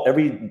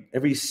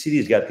 every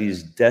city's got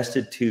these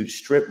destitute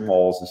strip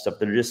malls and stuff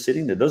that are just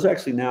sitting there. Those are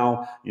actually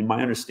now, in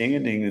my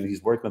understanding, and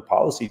he's working with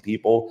policy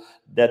people,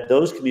 that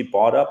those can be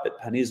bought up at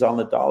pennies on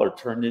the dollar,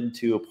 turned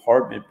into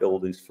apartment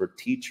buildings for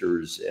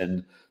teachers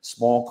and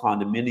small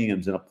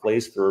condominiums, and a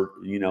place for,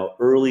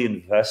 early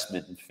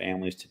investment in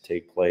families to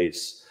take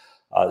place.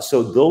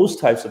 So those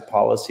types of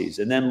policies,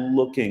 and then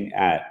looking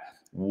at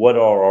what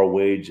are our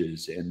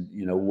wages, and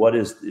what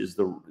is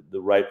the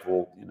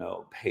rightful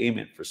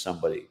payment for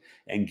somebody,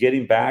 and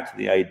getting back to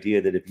the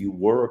idea that if you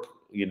work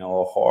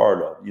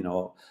hard,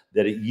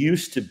 that it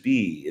used to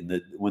be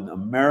when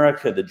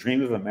America, the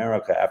dream of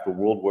America after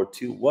World War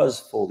II was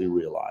fully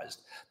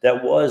realized.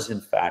 That was, in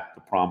fact,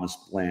 the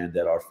promised land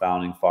that our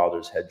founding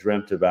fathers had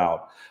dreamt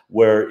about,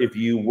 where if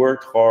you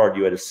worked hard,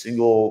 you had a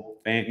single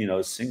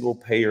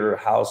payer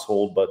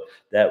household, but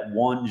that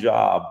one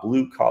job,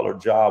 blue collar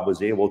job,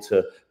 was able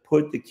to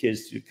put the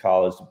kids through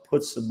college, to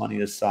put some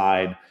money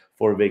aside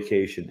for a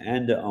vacation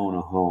and to own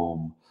a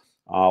home.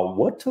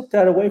 What took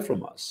that away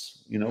from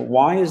us?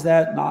 Why is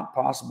that not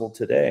possible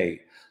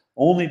today?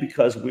 Only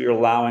because we are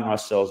allowing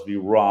ourselves to be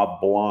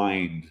robbed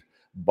blind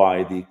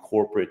by the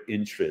corporate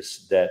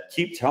interests that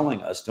keep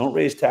telling us, don't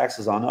raise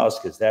taxes on us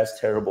because that's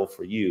terrible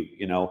for you.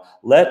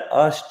 Let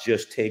us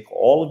just take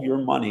all of your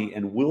money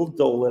and we'll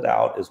dole it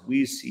out as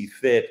we see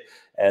fit,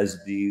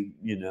 as the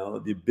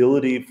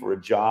ability for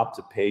a job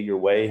to pay your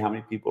way. How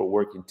many people are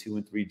working 2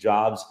 and 3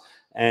 jobs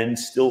and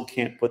still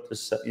can't put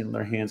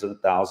their hands on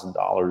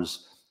 $1,000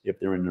 if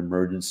they're in an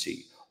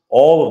emergency?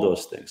 All of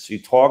those things. So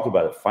you talk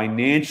about it,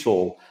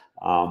 financial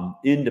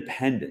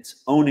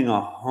independence, owning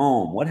a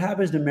home. What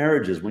happens to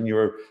marriages when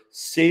you're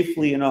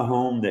safely in a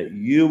home that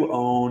you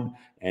own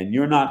and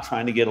you're not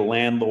trying to get a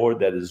landlord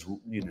that is,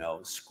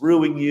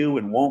 screwing you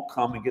and won't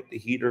come and get the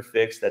heater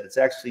fixed, that it's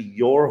actually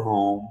your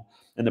home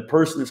and the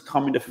person that's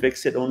coming to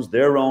fix it owns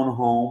their own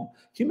home?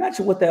 Can you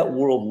imagine what that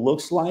world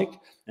looks like?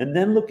 And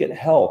then look at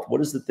health.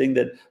 What's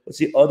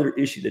the other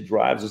issue that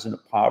drives us into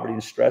poverty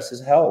and stress?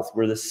 Is health.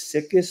 We're the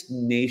sickest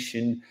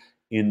nation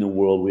in the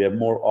world. We have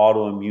more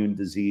autoimmune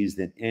disease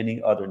than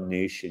any other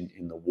nation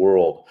in the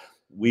world.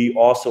 We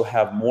also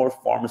have more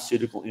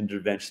pharmaceutical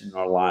intervention in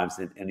our lives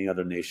than any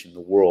other nation in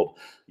the world.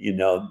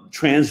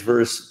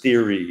 Transverse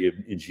theory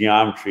in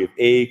geometry, if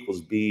A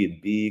equals B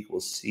and B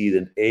equals C,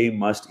 then A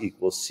must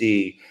equal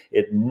C.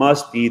 It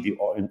must be the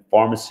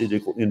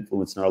pharmaceutical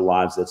influence in our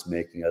lives that's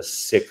making us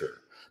sicker.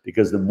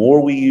 Because the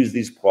more we use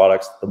these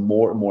products, the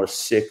more and more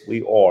sick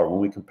we are. When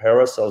we compare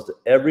ourselves to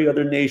every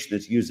other nation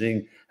that's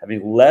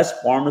having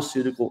less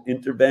pharmaceutical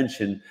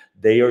intervention,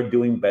 they are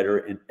doing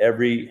better in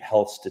every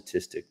health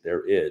statistic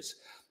there is.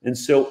 And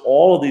so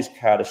all of these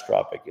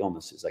catastrophic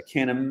illnesses, I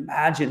can't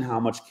imagine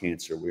how much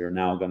cancer we are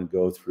now going to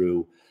go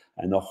through,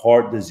 and the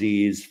heart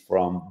disease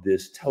from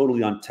this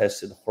totally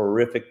untested,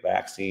 horrific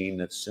vaccine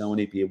that so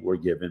many people were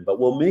given. But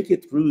we'll make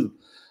it through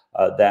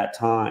that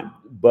time.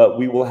 But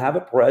we will have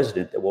a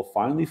president that will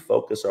finally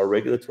focus our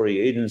regulatory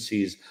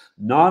agencies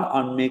not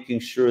on making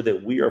sure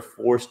that we are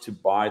forced to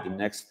buy the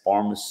next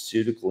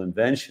pharmaceutical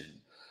invention,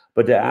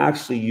 but to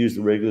actually use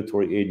the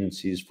regulatory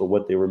agencies for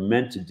what they were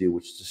meant to do,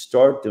 which is to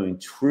start doing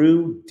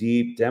true,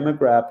 deep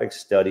demographic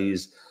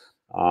studies,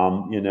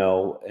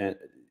 and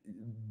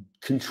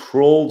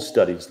controlled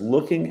studies,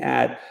 looking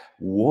at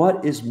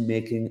what is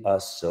making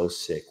us so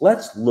sick.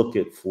 Let's look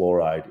at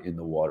fluoride in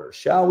the water,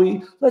 shall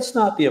we? Let's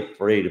not be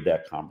afraid of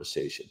that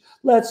conversation.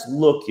 Let's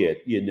look at,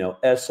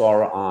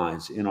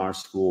 SRIs in our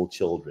school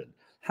children.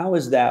 How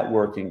is that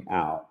working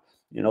out?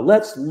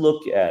 Let's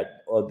look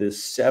at the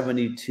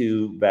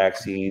 72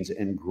 vaccines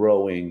and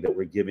growing that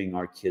we're giving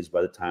our kids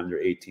by the time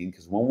they're 18.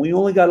 Because when we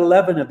only got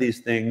 11 of these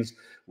things,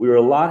 we were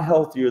a lot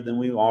healthier than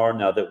we are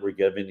now that we're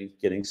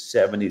getting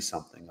 70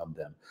 something of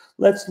them.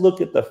 Let's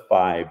look at the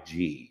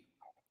 5G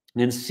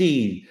and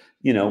see,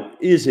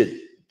 is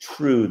it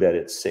true that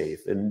it's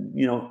safe? And,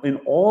 in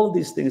all of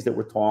these things that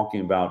we're talking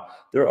about,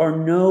 there are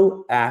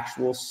no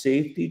actual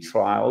safety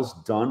trials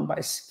done by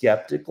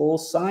skeptical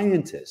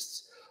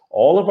scientists.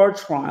 All of our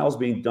trials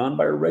being done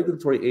by our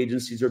regulatory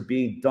agencies are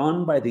being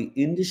done by the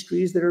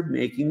industries that are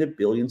making the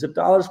billions of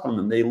dollars from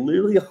them. They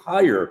literally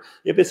hire,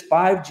 if it's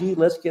 5G,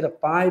 let's get a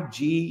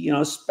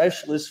 5G,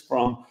 specialist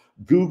from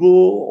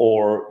Google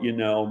or,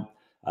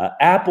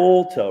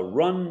 Apple to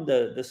run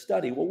the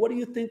study. Well, what do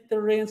you think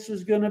their answer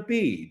is going to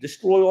be?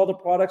 Destroy all the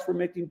products we're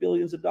making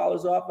billions of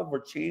dollars off of, or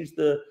change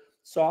the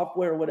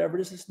software or whatever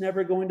it is? It's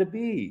never going to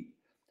be.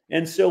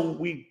 And so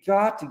we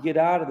got to get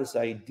out of this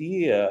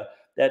idea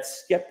that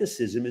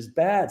skepticism is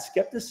bad.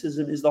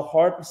 Skepticism is the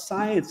heart of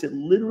science. It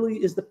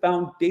literally is the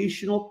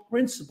foundational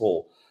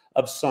principle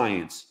of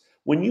science.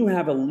 When you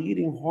have a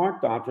leading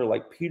heart doctor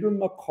like Peter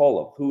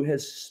McCullough, who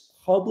has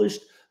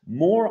published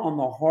more on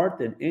the heart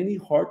than any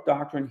heart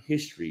doctor in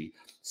history,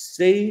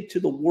 say to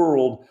the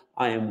world,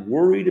 I am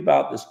worried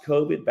about this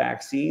COVID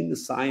vaccine. The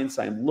science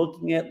I'm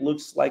looking at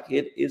looks like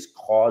it is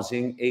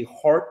causing a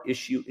heart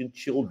issue in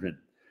children.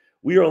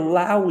 We are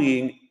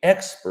allowing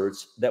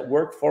experts that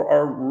work for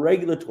our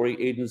regulatory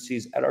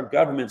agencies at our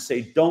government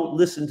say, don't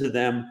listen to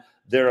them,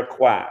 they're a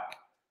quack.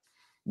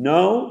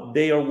 No,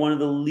 they are one of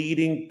the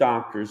leading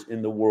doctors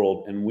in the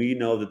world, and we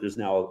know that there's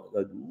now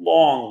a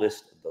long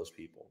list of those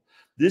people.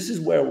 This is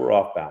where we're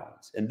off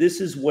balance. And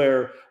this is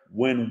where,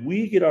 when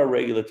we get our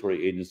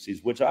regulatory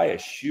agencies, which I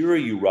assure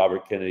you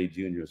Robert Kennedy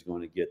Jr. is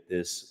going to get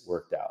this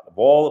worked out. Of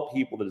all the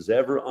people that has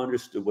ever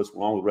understood what's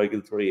wrong with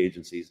regulatory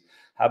agencies,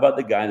 how about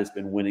the guy that's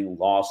been winning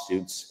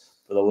lawsuits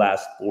for the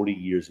last 40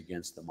 years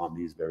against them on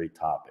these very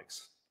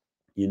topics.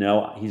 You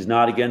know, he's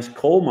not against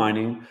coal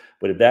mining,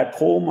 but if that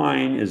coal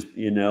mine is,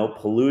 you know,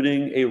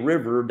 polluting a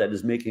river that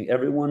is making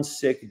everyone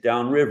sick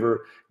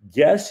downriver,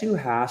 guess who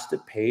has to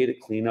pay to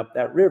clean up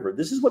that river?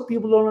 This is what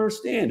people don't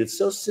understand. It's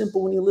so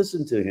simple when you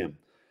listen to him.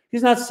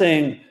 He's not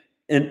saying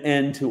an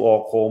end to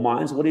all coal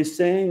mines. What he's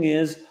saying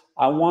is,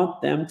 I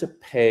want them to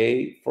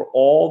pay for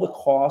all the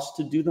costs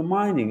to do the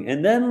mining.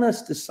 And then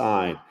let's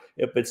decide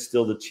if it's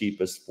still the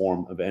cheapest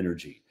form of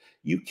energy.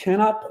 You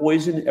cannot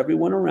poison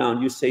everyone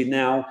around you. Say,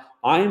 now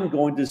I'm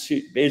going to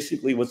see,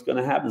 basically what's going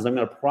to happen is I'm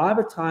going to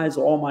privatize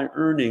all my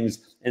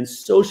earnings and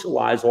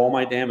socialize all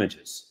my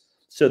damages.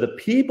 So the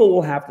people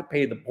will have to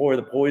pay the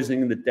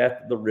poisoning and the death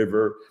of the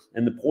river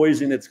and the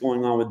poisoning that's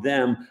going on with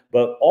them.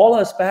 But all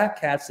us fat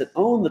cats that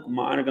own the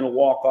mine are going to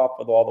walk off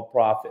with all the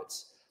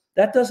profits.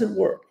 That doesn't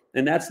work.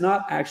 And that's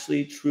not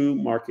actually true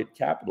market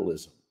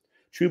capitalism.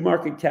 True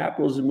market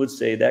capitalism would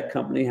say that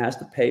company has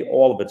to pay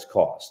all of its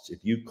costs.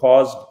 If you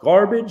cause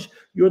garbage,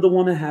 you're the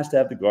one that has to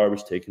have the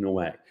garbage taken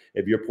away.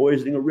 If you're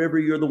poisoning a river,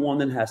 you're the one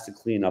that has to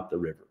clean up the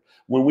river.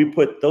 When we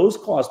put those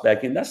costs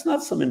back in, that's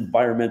not some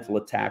environmental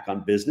attack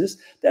on business.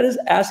 That is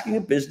asking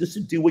a business to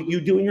do what you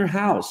do in your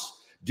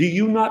house. Do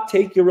you not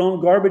take your own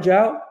garbage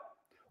out?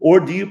 Or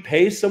do you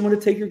pay someone to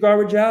take your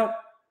garbage out?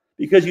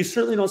 Because you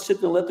certainly don't sit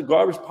there and let the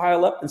garbage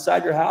pile up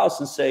inside your house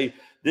and say,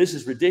 this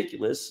is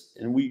ridiculous,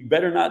 and we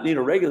better not need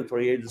a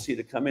regulatory agency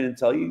to come in and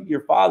tell you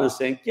your father's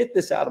saying, get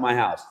this out of my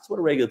house. That's what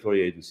a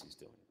regulatory agency is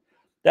doing.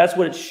 That's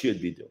what it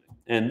should be doing.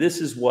 And this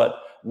is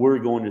what we're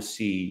going to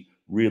see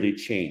really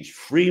change.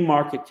 Free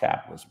market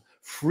capitalism,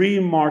 free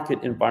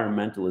market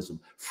environmentalism,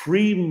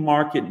 free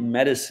market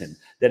medicine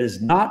that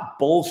is not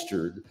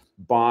bolstered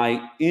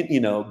by,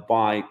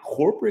 by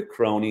corporate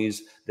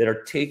cronies that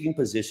are taking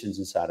positions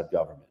inside of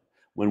government.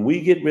 When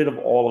we get rid of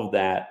all of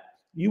that,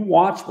 you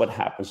watch what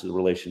happens to the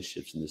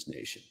relationships in this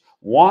nation.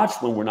 Watch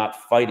when we're not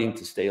fighting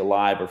to stay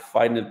alive or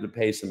fighting to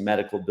pay some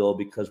medical bill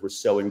because we're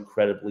so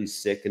incredibly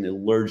sick and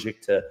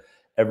allergic to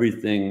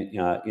everything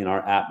in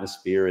our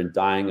atmosphere and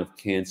dying of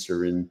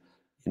cancer and,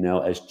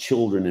 as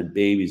children and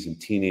babies and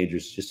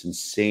teenagers, just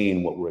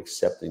insane what we're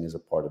accepting as a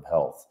part of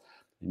health.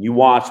 And you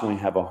watch when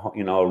we have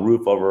a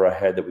roof over our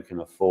head that we can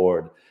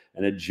afford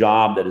and a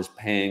job that is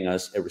paying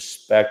us a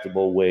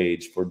respectable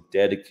wage for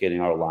dedicating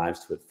our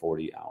lives to it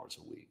 40 hours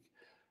a week.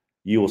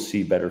 You will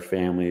see better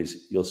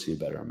families. You'll see a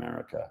better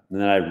America. And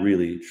that I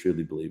really,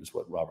 truly believe is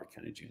what Robert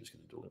Kennedy Jr. is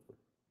going to deliver.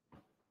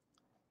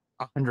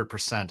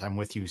 100%. I'm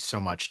with you so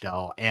much,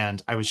 Del.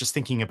 And I was just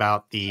thinking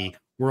about the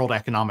World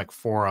Economic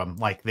Forum,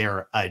 like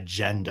their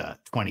Agenda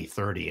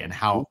 2030, and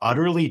how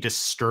utterly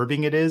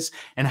disturbing it is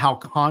and how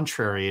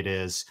contrary it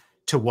is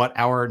to what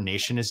our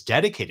nation is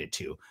dedicated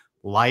to: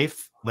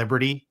 life,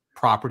 liberty,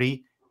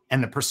 property,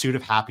 and the pursuit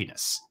of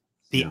happiness.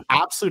 The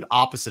absolute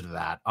opposite of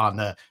that on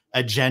the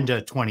Agenda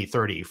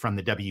 2030 from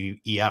the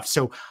WEF.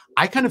 So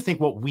I kind of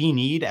think what we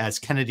need as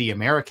Kennedy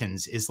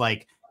Americans is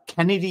like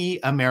Kennedy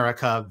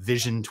America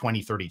Vision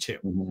 2032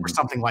 or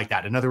something like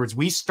that. In other words,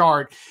 we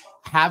start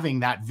having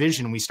that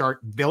vision, we start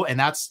build, and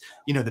that's,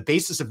 the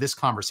basis of this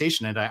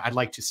conversation. And I'd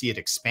like to see it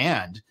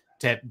expand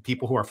to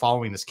people who are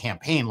following this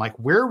campaign. Like,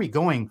 where are we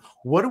going?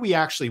 What do we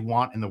actually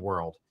want in the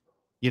world?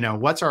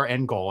 What's our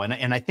end goal?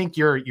 And I think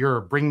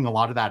you're bringing a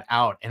lot of that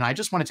out. And I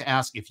just wanted to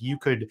ask if you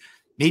could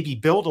maybe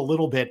build a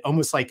little bit,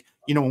 almost like,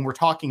 when we're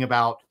talking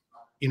about,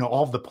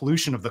 all of the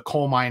pollution of the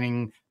coal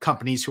mining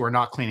companies who are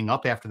not cleaning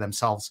up after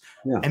themselves.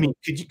 I mean,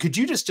 could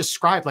you just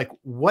describe, like,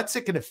 what's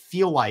it going to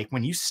feel like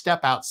when you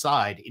step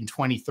outside in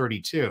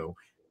 2032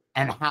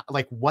 and how,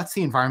 like, what's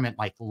the environment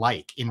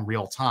like in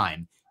real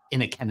time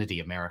in a Kennedy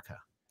America?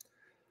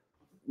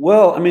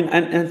 Well, I mean,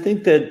 and I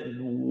think that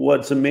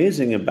what's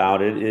amazing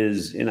about it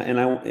is,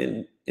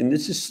 and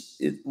this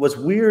is, what's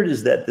weird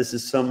is that this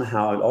is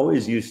somehow, I've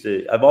always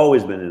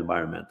been an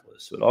environmentalist,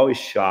 so it always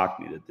shocked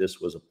me that this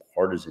was a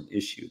partisan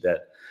issue,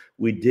 that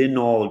we didn't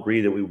all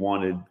agree that we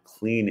wanted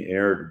clean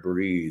air to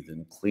breathe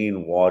and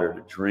clean water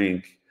to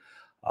drink,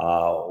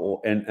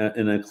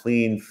 and a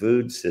clean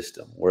food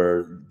system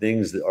where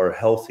things that are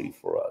healthy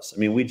for us. I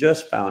mean, we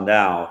just found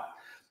out,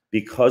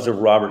 because of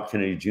Robert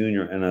Kennedy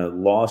Jr. and a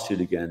lawsuit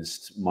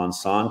against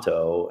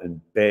Monsanto and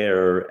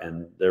Bayer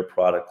and their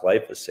product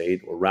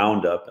glyphosate, or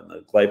Roundup, and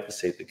the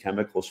glyphosate, the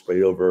chemical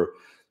sprayed over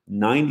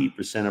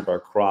 90% of our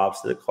crops,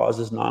 that it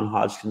causes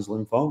non-Hodgkin's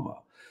lymphoma.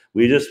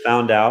 We just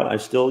found out,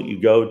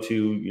 you go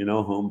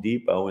to, Home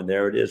Depot, and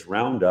there it is,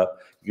 Roundup.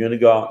 You're going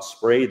to go out and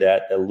spray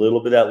that, a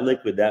little bit of that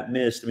liquid, that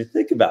mist. I mean,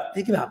 think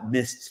about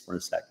mists for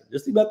a second.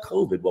 Just think about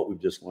COVID, what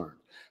we've just learned.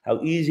 How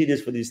easy it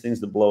is for these things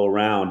to blow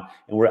around.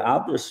 And we're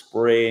out there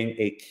spraying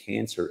a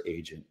cancer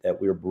agent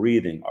that we're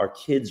breathing. Our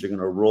kids are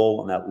going to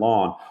roll on that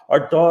lawn.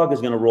 Our dog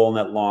is going to roll on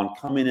that lawn,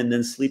 come in and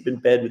then sleep in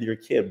bed with your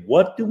kid.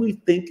 What do we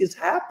think is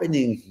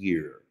happening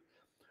here?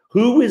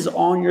 Who is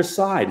on your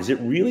side? Are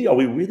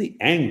we really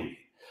angry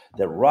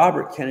that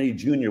Robert Kennedy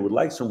Jr. would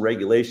like some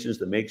regulations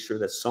to make sure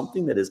that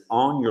something that is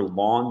on your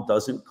lawn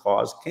doesn't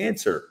cause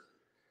cancer?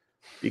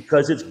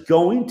 Because it's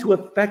going to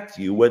affect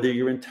you whether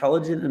you're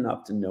intelligent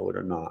enough to know it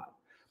or not.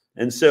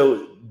 And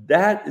so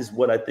that is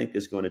what I think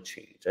is going to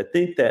change. I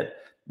think that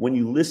when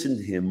you listen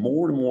to him,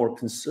 more and more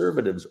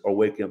conservatives are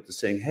waking up to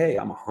saying, hey,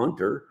 I'm a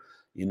hunter,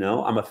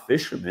 I'm a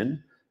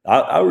fisherman.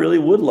 I really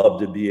would love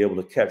to be able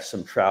to catch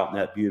some trout in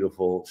that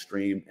beautiful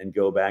stream and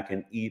go back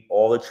and eat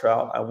all the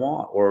trout I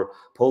want, or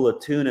pull a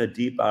tuna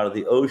deep out of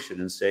the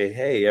ocean and say,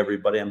 hey,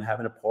 everybody, I'm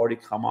having a party.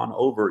 Come on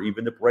over.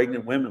 Even the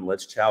pregnant women,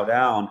 let's chow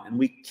down. And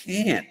we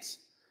can't.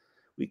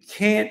 We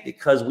can't,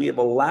 because we have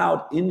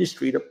allowed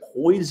industry to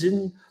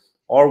poison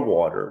our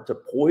water, to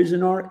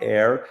poison our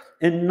air,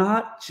 and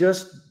not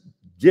just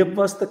give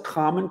us the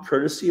common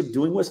courtesy of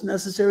doing what's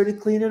necessary to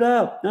clean it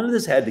up. None of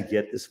this had to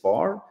get this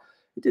far.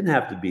 It didn't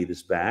have to be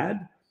this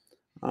bad.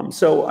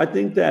 So I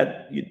think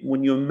that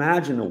when you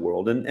imagine a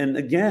world, and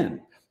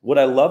again, what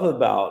I love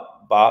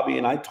about Bobby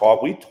and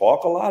we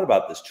talk a lot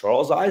about this.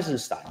 Charles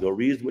Eisenstein, you'll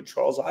read what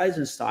Charles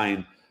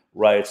Eisenstein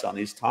writes on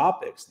these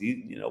topics.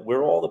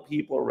 We're all the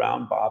people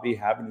around Bobby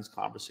having these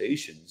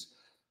conversations,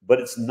 but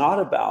it's not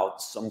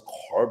about some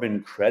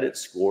carbon credit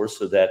score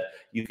so that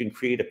you can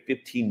create a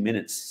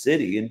 15-minute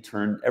city and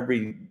turn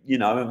every,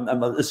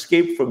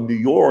 Escape from New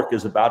York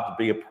is about to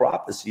be a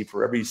prophecy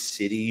for every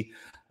city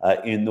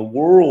in the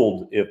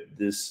world. If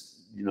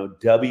this,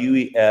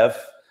 WEF,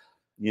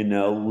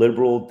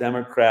 liberal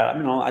Democrat,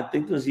 I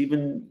think there's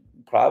even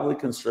probably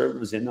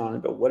conservatives in on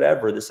it, but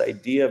whatever, this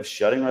idea of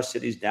shutting our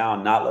cities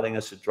down, not letting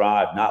us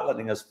drive, not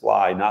letting us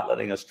fly, not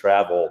letting us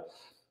travel,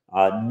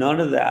 none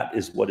of that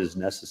is what is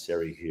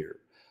necessary here.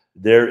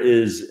 There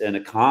is an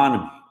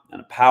economy,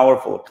 and a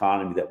powerful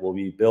economy, that will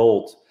be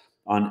built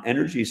on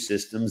energy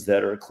systems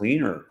that are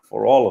cleaner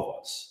for all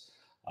of us.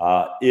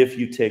 If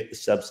you take the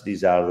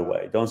subsidies out of the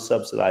way, don't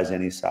subsidize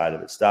any side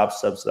of it. Stop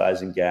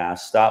subsidizing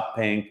gas, stop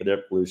paying for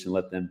their pollution,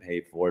 let them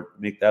pay for it,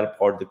 make that a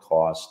part of the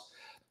cost.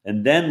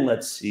 And then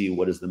let's see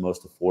what is the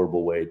most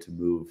affordable way to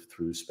move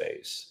through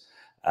space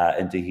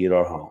and to heat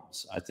our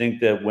homes. I think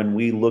that when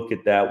we look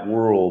at that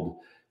world,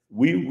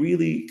 we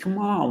really, come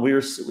on, we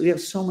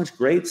have so much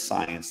great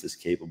science that's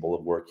capable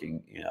of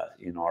working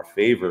in our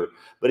favor.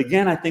 But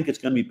again, I think it's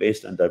going to be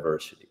based on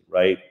diversity,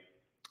 right?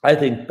 I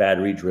think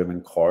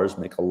battery-driven cars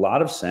make a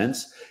lot of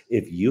sense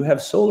if you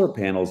have solar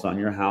panels on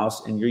your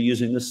house and you're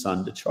using the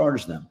sun to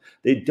charge them.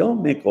 They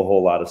don't make a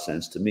whole lot of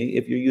sense to me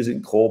if you're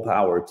using coal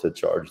power to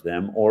charge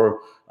them, or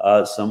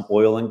some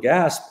oil and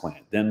gas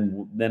plant.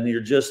 Then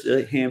you're just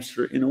a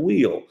hamster in a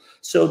wheel.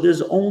 So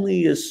there's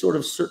only a sort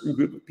of certain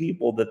group of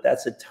people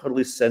that's a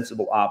totally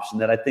sensible option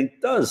that I think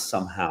does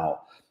somehow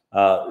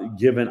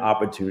give an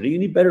opportunity.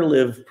 And you better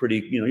live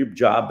pretty, your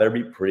job better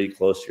be pretty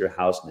close to your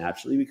house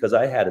naturally, because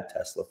I had a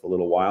Tesla for a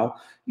little while.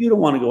 You don't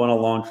want to go on a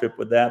long trip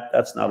with that.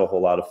 That's not a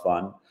whole lot of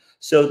fun.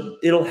 So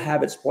it'll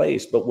have its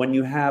place. But when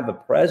you have a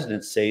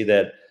president say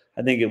that,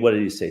 I think, what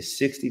did he say,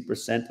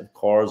 60% of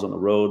cars on the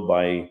road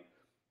by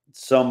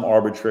some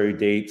arbitrary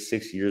date,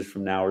 6 years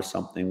from now or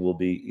something, will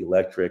be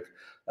electric.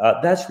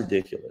 That's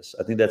ridiculous.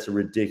 I think that's a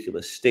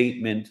ridiculous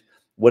statement.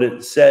 What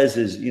it says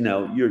is,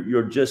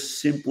 you're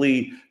just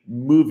simply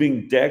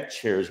moving deck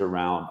chairs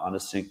around on a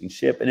sinking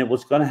ship, and it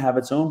was going to have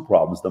its own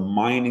problems. The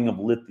mining of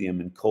lithium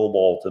and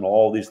cobalt and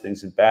all these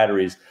things in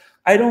batteries,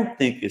 I don't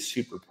think is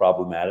super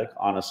problematic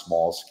on a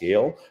small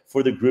scale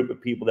for the group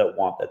of people that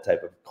want that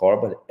type of car.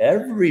 But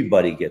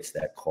everybody gets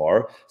that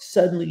car.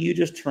 Suddenly, you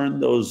just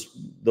turn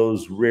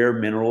those rare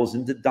minerals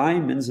into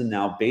diamonds, and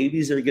now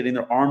babies are getting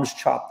their arms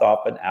chopped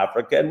off in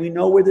Africa, and we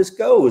know where this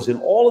goes.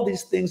 And all of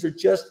these things are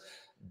just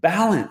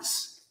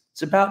balance.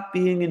 It's about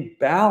being in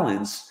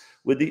balance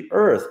with the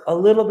earth. A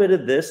little bit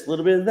of this, a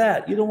little bit of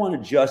that. You don't want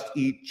to just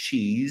eat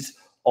cheese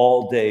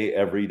all day,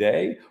 every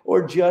day,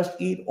 or just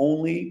eat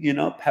only,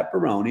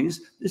 pepperonis.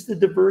 It's the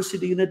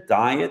diversity in a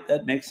diet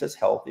that makes us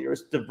healthier.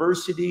 It's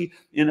diversity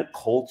in a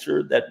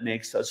culture that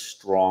makes us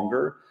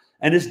stronger.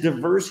 And it's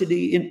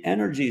diversity in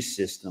energy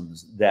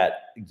systems that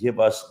give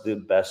us the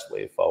best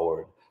way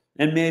forward.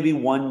 And maybe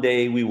one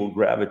day we will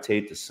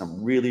gravitate to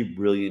some really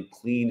brilliant,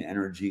 clean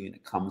energy, and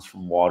it comes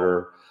from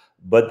water.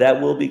 But that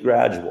will be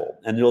gradual,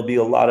 and there'll be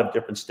a lot of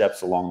different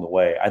steps along the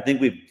way. I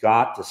think we've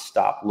got to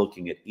stop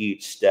looking at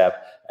each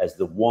step as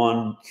the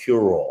one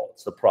cure-all.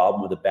 It's the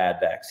problem with a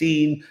bad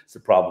vaccine. It's the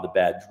problem with a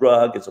bad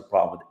drug. It's a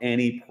problem with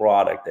any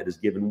product that is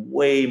given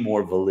way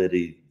more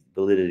validity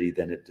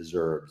than it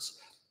deserves.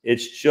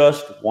 It's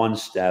just one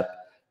step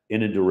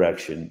in a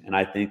direction, and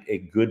I think a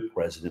good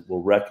president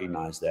will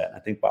recognize that. And I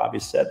think Bobby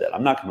said that.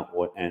 I'm not going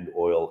to end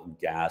oil and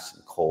gas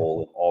and coal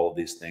and all of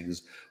these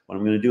things. What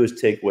I'm going to do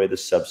is take away the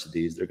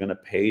subsidies. They're going to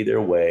pay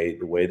their way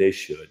the way they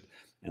should,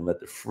 and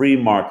let the free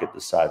market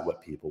decide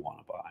what people want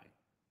to buy.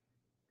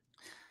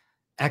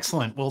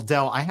 Excellent. Well,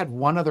 Del, I had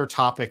one other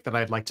topic that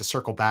I'd like to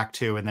circle back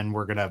to, and then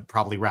we're going to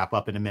probably wrap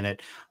up in a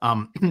minute,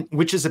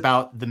 which is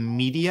about the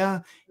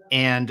media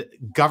and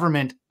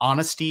government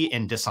honesty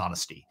and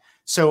dishonesty.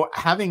 So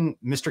having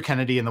Mr.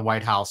 Kennedy in the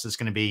White House is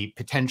going to be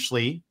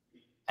potentially,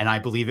 and I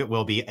believe it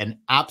will be, an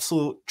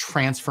absolute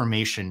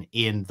transformation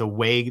in the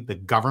way the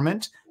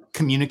government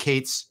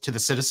communicates to the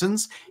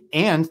citizens,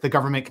 and the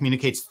government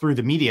communicates through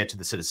the media to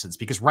the citizens.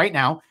 Because right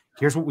now,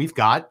 here's what we've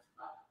got.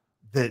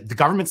 the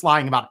government's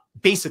lying about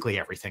basically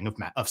everything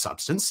of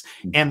substance,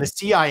 and the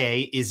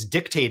CIA is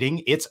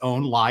dictating its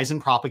own lies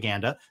and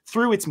propaganda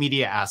through its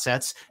media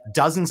assets.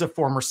 Dozens of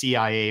former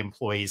CIA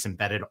employees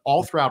embedded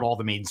all throughout all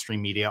the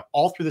mainstream media,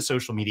 all through the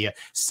social media,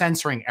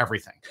 censoring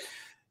everything.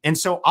 And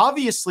so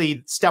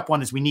obviously step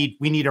one is we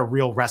need a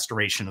real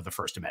restoration of the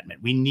First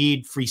Amendment. We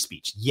need free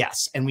speech,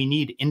 yes, and we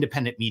need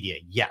independent media,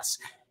 yes.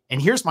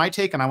 And here's my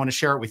take, and I want to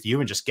share it with you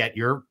and just get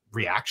your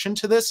reaction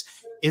to this,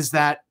 is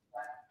that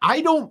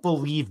I don't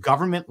believe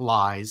government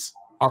lies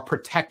are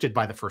protected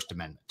by the First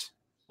Amendment.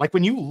 Like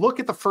when you look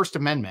at the First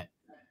Amendment,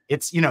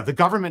 it's, the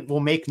government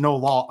will make no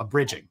law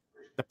abridging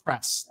the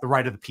press, the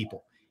right of the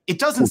people. It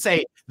doesn't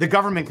say the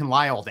government can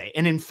lie all day.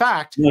 And in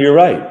fact, no, you're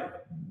right.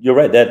 You're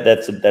right.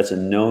 That's a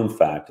known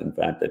fact. In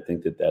fact, I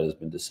think that has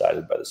been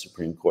decided by the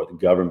Supreme Court. The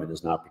government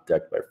is not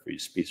protected by free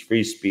speech.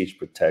 Free speech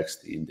protects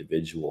the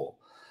individual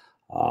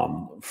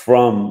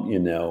from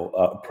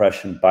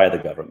oppression by the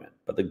government,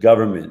 but the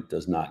government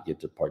does not get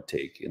to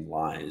partake in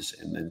lies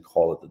and then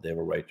call it that they have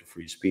a right to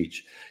free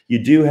speech. You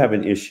do have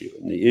an issue,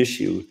 and the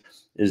issue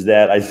is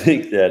that I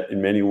think that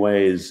in many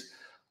ways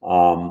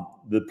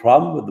the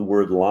problem with the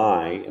word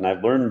lie, and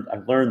I've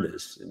learned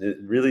this,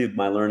 and really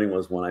my learning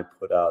was when I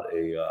put out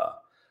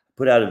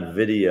a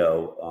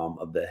video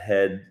of the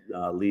head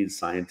lead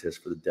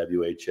scientist for the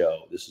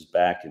WHO. This was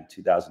back in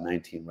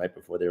 2019, right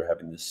before they were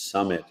having this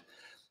summit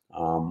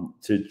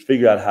to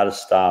figure out how to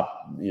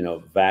stop,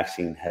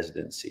 vaccine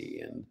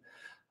hesitancy. And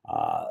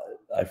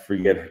I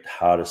forget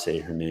how to say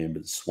her name,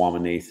 but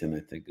Swaminathan,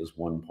 I think, is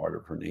one part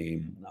of her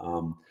name.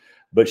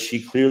 But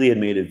she clearly had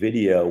made a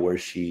video where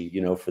she,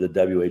 for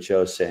the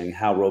WHO, saying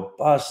how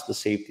robust the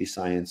safety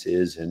science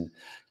is. And,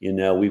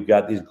 we've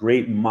got these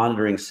great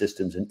monitoring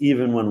systems. And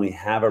even when we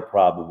have a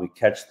problem, we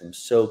catch them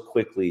so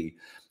quickly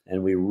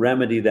and we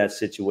remedy that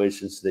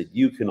situation so that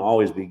you can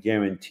always be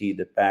guaranteed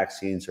that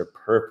vaccines are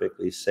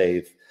perfectly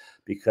safe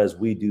because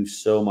we do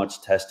so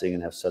much testing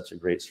and have such a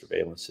great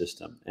surveillance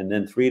system. And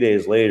then 3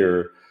 days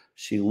later,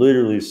 she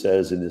literally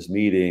says in this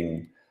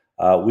meeting,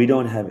 we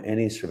don't have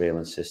any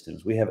surveillance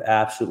systems. We have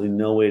absolutely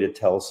no way to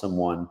tell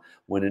someone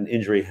when an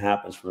injury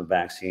happens from a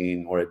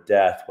vaccine or a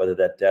death, whether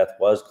that death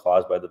was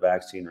caused by the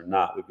vaccine or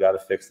not. We've got to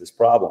fix this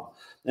problem.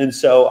 And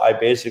so I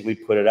basically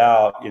put it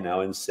out,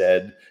 and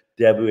said,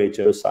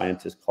 WHO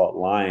scientists caught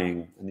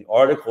lying. And the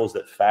articles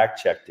that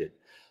fact-checked it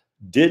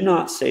did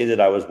not say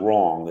that I was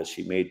wrong, that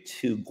she made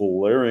two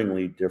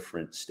glaringly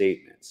different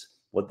statements.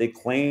 What they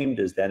claimed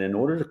is that in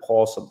order to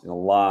call something a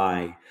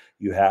lie,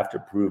 you have to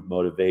prove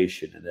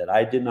motivation, and that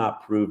I did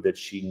not prove that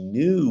she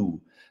knew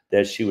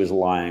that she was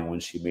lying when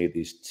she made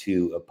these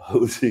two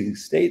opposing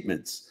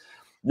statements.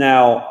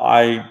 Now,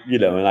 I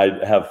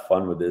have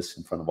fun with this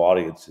in front of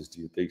audiences.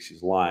 Do you think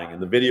she's lying?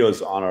 And the video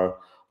is on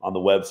the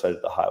website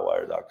at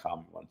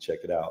thehighwire.com. You want to check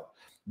it out.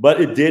 But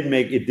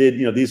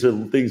these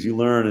are things you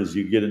learn as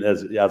you get in,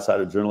 as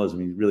outside of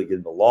journalism, you really get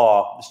into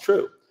law. It's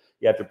true.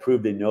 You have to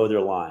prove they know they're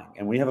lying.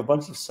 And we have a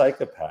bunch of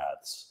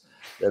psychopaths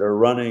that are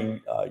running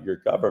your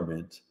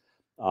government.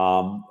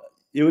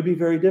 It would be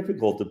very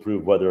difficult to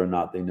prove whether or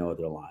not they know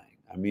they're lying.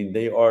 I mean,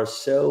 they are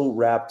so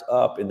wrapped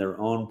up in their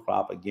own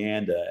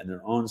propaganda and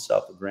their own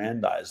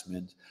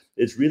self-aggrandizement.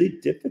 It's really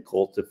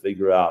difficult to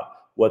figure out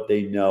what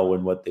they know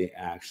and what they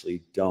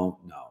actually don't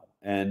know.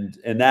 And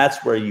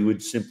that's where you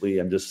would simply,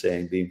 I'm just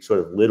saying, being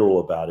sort of literal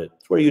about it,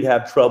 it's where you'd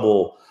have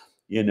trouble,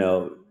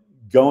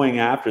 going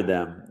after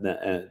them.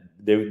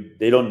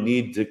 They don't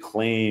need to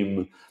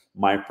claim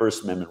my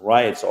First Amendment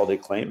rights. All they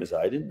claim is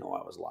I didn't know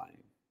I was lying.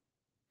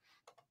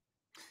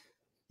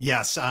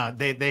 Yes,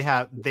 they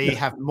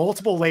have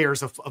multiple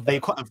layers of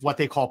what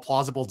they call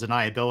plausible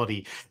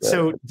deniability. Yeah.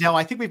 So, Del,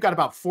 I think we've got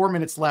about 4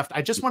 minutes left.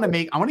 I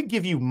want to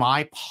give you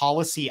my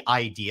policy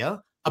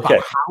idea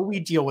about how we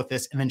deal with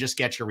this, and then just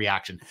get your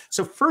reaction.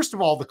 So, first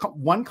of all, the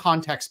one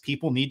context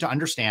people need to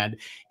understand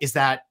is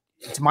that,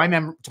 to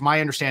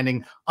my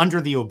understanding, under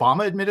the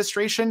Obama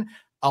administration,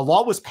 a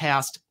law was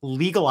passed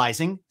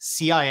legalizing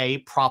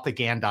CIA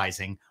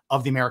propagandizing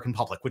of the American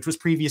public, which was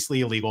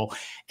previously illegal.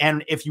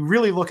 And if you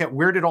really look at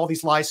where did all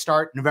these lies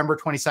start, November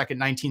 22nd,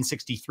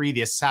 1963,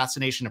 the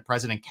assassination of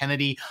President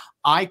Kennedy,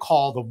 I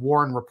call the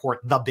Warren Report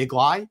the big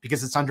lie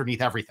because it's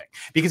underneath everything.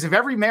 Because if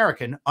every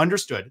American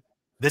understood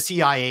the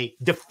CIA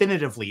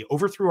definitively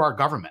overthrew our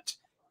government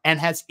and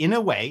has, in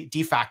a way,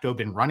 de facto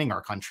been running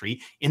our country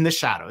in the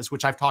shadows,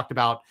 which I've talked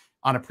about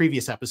on a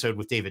previous episode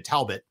with David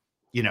Talbot,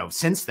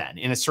 since then,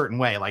 in a certain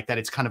way, like that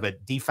it's kind of a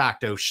de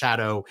facto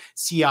shadow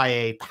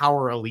CIA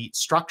power elite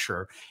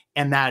structure,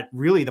 and that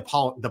really the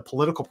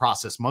political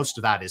process, most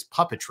of that is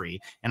puppetry.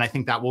 And I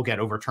think that will get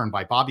overturned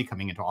by Bobby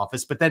coming into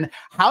office. But then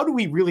how do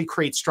we really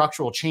create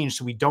structural change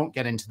so we don't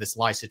get into this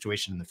lie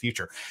situation in the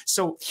future?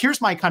 So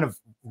here's my kind of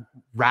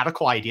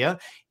radical idea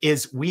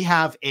is we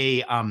have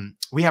a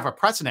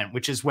precedent,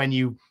 which is when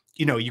you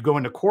go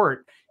into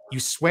court, you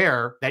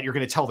swear that you're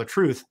going to tell the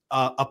truth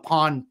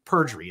upon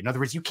perjury. In other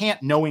words, you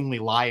can't knowingly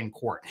lie in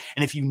court.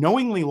 And if you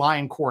knowingly lie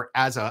in court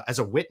as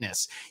a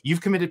witness,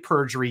 you've committed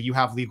perjury, you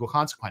have legal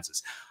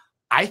consequences.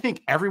 I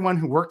think everyone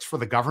who works for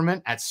the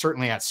government,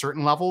 certainly at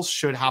certain levels,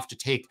 should have to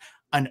take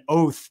an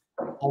oath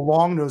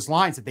along those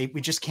lines that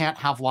we just can't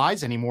have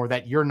lies anymore,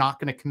 that you're not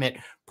going to commit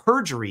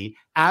perjury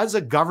as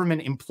a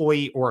government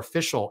employee or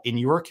official in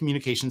your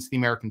communications to the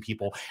American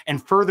people.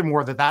 And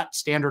furthermore, that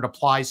standard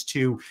applies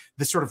to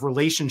the sort of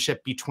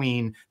relationship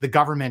between the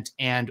government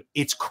and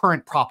its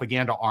current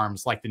propaganda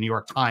arms like the New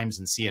York Times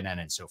and CNN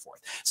and so forth.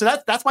 So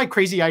that's my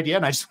crazy idea.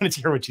 And I just wanted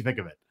to hear what you think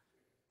of it.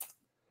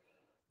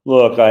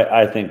 Look,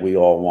 I think we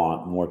all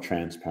want more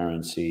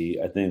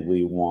transparency. I think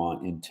we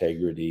want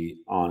integrity,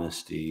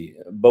 honesty,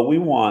 but we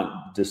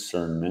want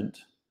discernment.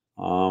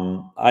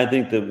 I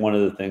think that one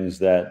of the things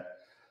that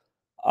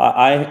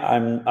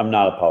I'm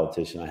not a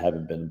politician. I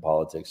haven't been in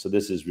politics, so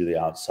this is really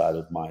outside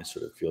of my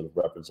sort of field of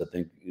reference. I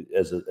think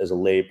as a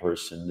lay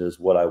person, there's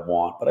what I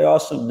want, but I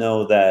also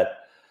know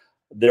that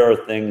there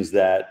are things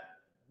that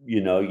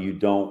you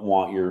don't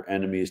want your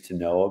enemies to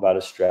know about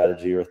a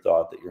strategy or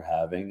thought that you're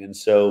having. And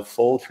so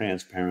full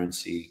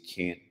transparency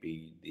can't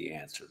be the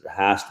answer. There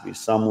has to be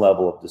some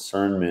level of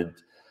discernment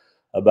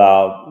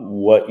about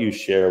what you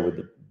share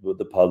with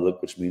the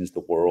public, which means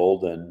the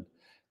world, and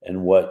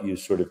what you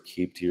sort of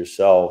keep to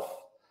yourself.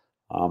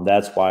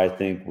 That's why I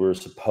think we're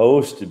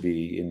supposed to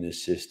be in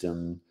this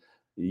system.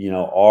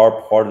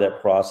 Our part of that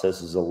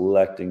process is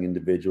electing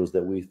individuals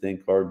that we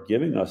think are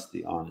giving us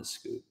the honest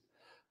scoop.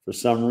 For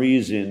some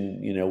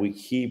reason, we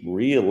keep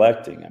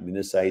re-electing. I mean,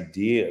 this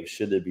idea of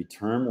should there be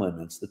term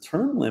limits, the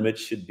term limit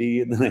should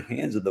be in the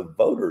hands of the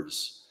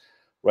voters,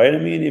 right? I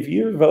mean, if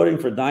you're voting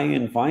for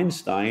Dianne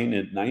Feinstein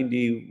at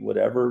 90,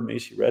 whatever, may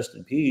she rest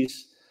in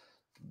peace,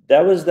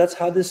 that's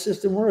how this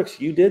system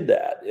works. You did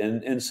that.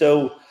 And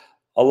so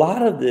a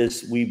lot of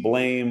this we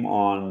blame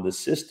on the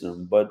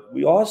system, but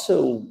we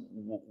also,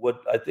 what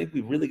I think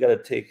we've really got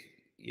to take,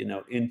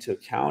 into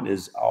account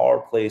is our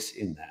place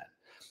in that.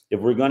 If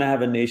we're going to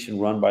have a nation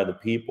run by the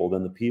people,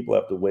 then the people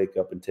have to wake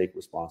up and take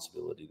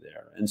responsibility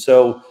there. And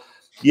so,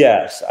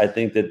 yes, I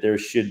think that there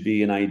should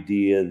be an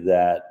idea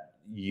that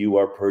you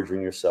are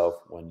perjuring yourself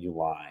when you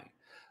lie.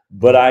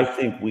 But I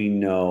think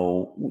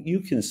you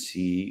can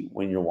see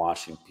when you're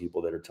watching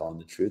people that are telling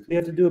the truth. We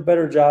have to do a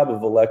better job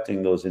of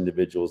electing those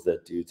individuals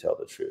that do tell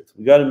the truth.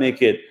 We got to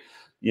make it,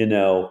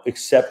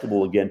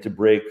 acceptable again to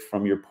break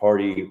from your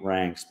party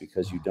ranks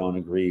because you don't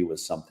agree with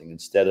something,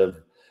 instead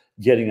of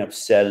getting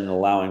upset and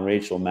allowing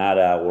Rachel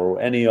Maddow or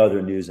any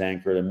other news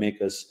anchor to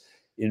make us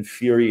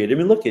infuriated. I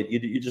mean, look at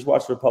you just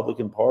watched the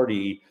Republican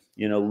Party,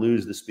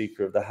 lose the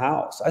Speaker of the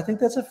House. I think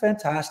that's a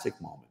fantastic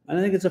moment. I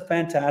think it's a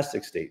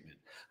fantastic statement.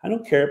 I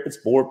don't care if it's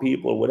 4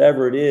 people or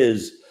whatever it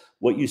is.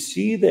 What you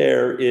see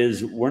there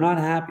is we're not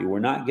happy. We're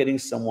not getting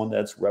someone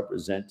that's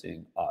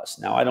representing us.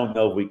 Now, I don't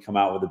know if we come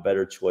out with a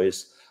better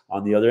choice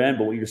on the other end,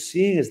 but what you're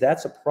seeing is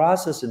that's a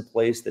process in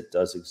place that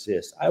does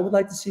exist. I would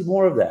like to see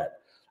more of that.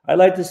 I'd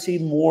like to see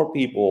more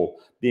people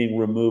being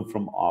removed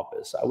from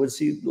office. I would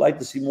like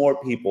to see more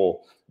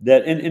people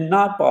that, and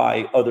not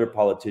by other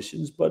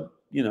politicians, but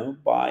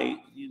by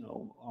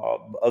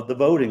of the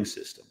voting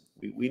system.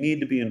 We need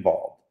to be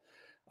involved.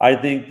 I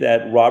think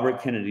that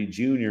Robert Kennedy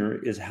Jr.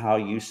 is how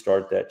you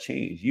start that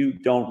change. You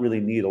don't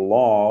really need a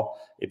law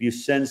if you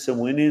send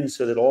someone in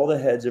so that all the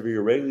heads of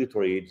your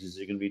regulatory agencies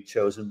are going to be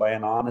chosen by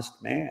an honest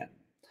man.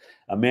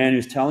 A man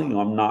who's telling you,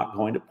 I'm not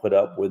going to put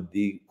up with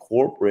the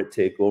corporate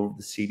takeover of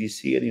the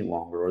CDC any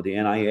longer, or the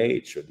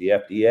NIH, or the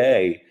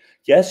FDA.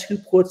 Guess who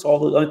puts all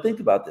those, think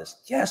about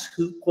this. Guess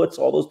who puts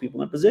all those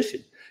people in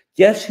position?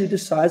 Guess who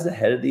decides the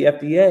head of the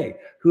FDA?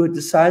 Who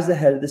decides the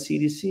head of the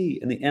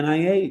CDC and the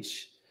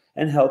NIH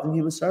and Health and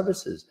Human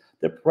Services?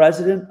 The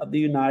President of the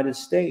United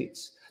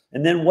States.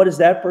 And then what does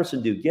that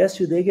person do? Guess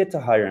who they get to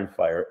hire and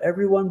fire?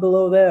 Everyone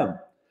below them.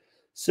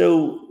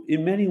 So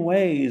in many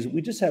ways,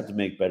 we just have to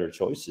make better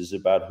choices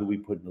about who we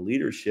put in the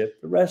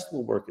leadership. The rest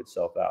will work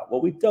itself out.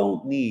 What we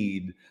don't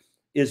need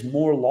is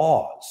more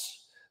laws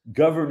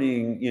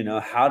governing,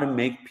 how to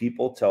make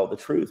people tell the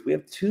truth. We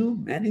have too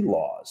many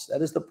laws.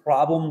 That is the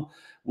problem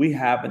we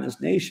have in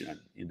this nation.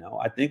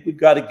 I think we've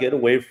got to get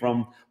away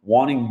from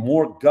wanting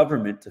more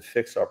government to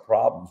fix our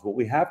problems. What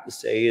we have to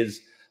say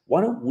is, why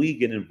don't we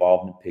get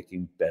involved in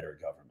picking better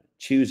government,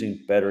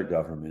 choosing better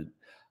government,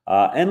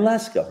 and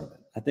less government?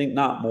 I think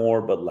not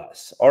more, but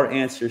less. Our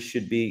answer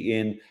should be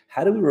in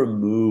how do we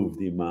remove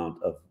the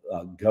amount of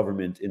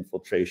government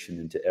infiltration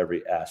into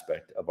every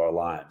aspect of our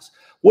lives?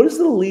 What is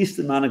the least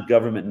amount of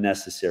government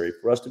necessary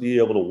for us to be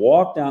able to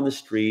walk down the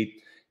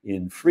street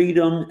in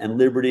freedom and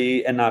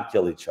liberty and not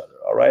kill each other?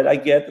 All right, I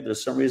get that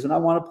there's some reason I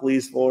want a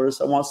police force.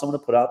 I want someone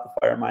to put out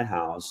the fire in my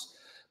house.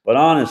 But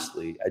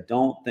honestly, I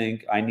don't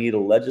think I need a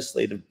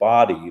legislative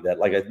body that,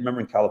 like I remember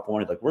in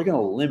California, like we're going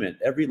to limit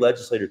every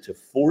legislator to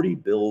 40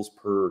 bills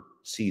per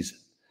season.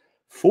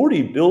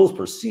 40 bills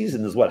per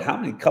season is what? How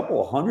many?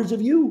 Couple of hundreds of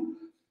you?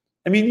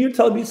 I mean, you're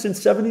telling me since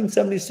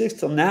 1776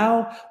 till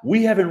now,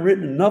 we haven't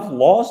written enough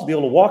laws to be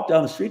able to walk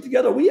down the street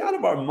together? Are we out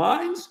of our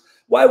minds?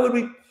 Why would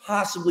we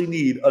possibly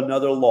need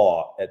another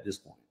law at this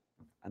point?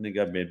 I think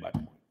I've made my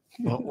point.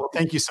 Well,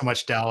 thank you so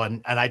much, Del.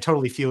 And I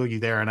totally feel you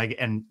there.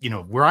 And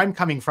where I'm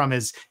coming from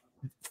is,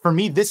 for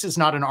me, this is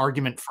not an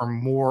argument for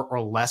more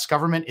or less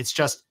government. It's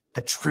just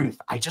the truth.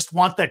 I just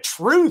want the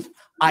truth.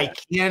 I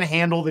can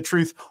handle the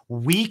truth.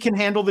 We can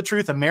handle the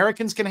truth.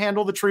 Americans can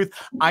handle the truth.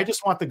 I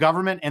just want the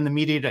government and the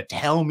media to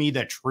tell me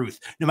the truth,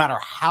 no matter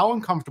how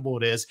uncomfortable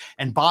it is.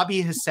 And Bobby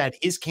has said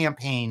his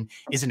campaign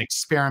is an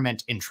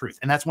experiment in truth.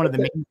 And that's one of the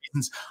main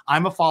reasons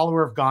I'm a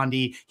follower of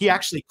Gandhi. He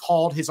actually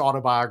called his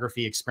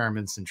autobiography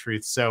Experiments in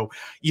Truth. So,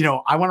 you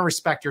know, I want to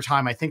respect your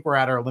time. I think we're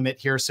at our limit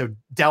here. So,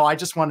 Del, I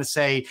just want to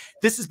say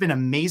this has been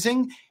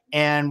amazing.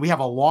 And we have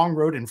a long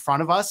road in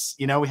front of us.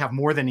 You know, we have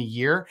more than a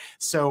year.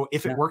 So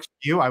if it works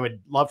for you, I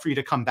would love for you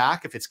to come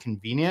back if it's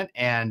convenient.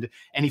 And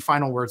any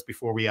final words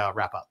before we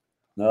wrap up?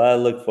 No, I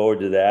look forward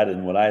to that.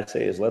 And what I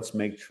say is, let's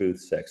make truth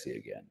sexy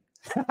again.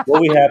 What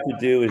we have to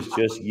do is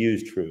just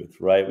use truth,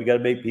 right? We got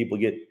to make people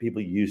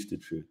used to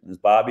truth. And as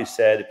Bobby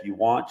said, if you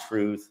want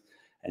truth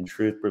and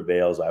truth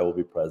prevails, I will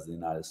be president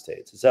of the United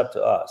States. It's up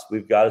to us.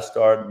 We've got to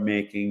start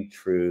making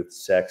truth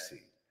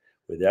sexy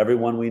with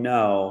everyone we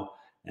know.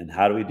 And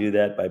how do we do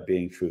that? By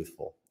being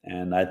truthful.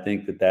 And I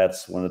think that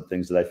that's one of the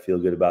things that I feel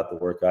good about the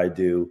work I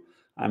do.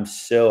 I'm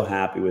so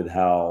happy with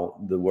how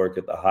the work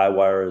at the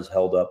Highwire has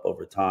held up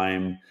over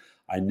time.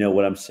 I know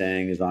what I'm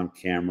saying is on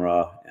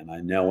camera, and I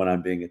know when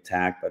I'm being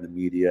attacked by the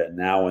media. And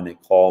now when they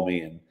call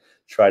me and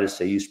try to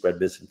say you spread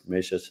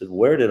misinformation, I said,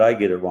 where did I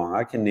get it wrong?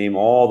 I can name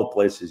all the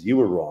places you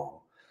were wrong.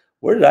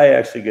 Where did I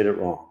actually get it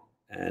wrong?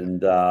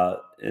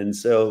 And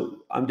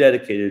so I'm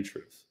dedicated to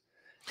truth.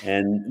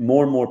 And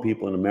more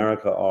people in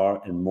America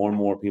are, and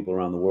more people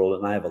around the world.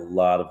 And I have a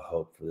lot of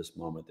hope for this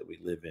moment that we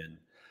live in.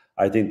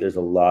 I think there's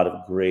a lot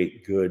of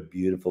great, good,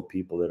 beautiful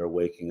people that are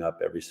waking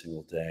up every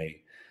single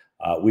day.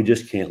 We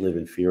just can't live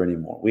in fear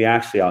anymore. We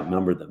actually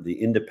outnumber them.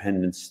 The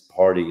Independence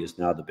Party is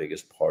now the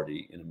biggest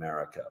party in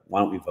America.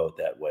 Why don't we vote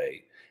that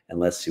way? And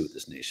let's see what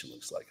this nation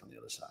looks like on the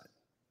other side.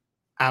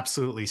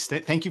 Absolutely.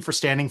 Thank you for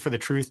standing for the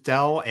truth,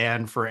 Del.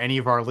 And for any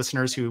of our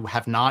listeners who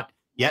have not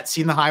yet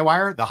seen the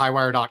Highwire,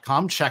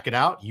 thehighwire.com, check it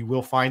out. You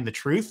will find the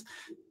truth.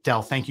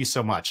 Del, thank you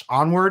so much.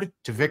 Onward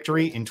to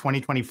victory in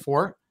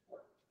 2024.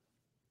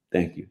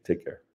 Thank you. Take care.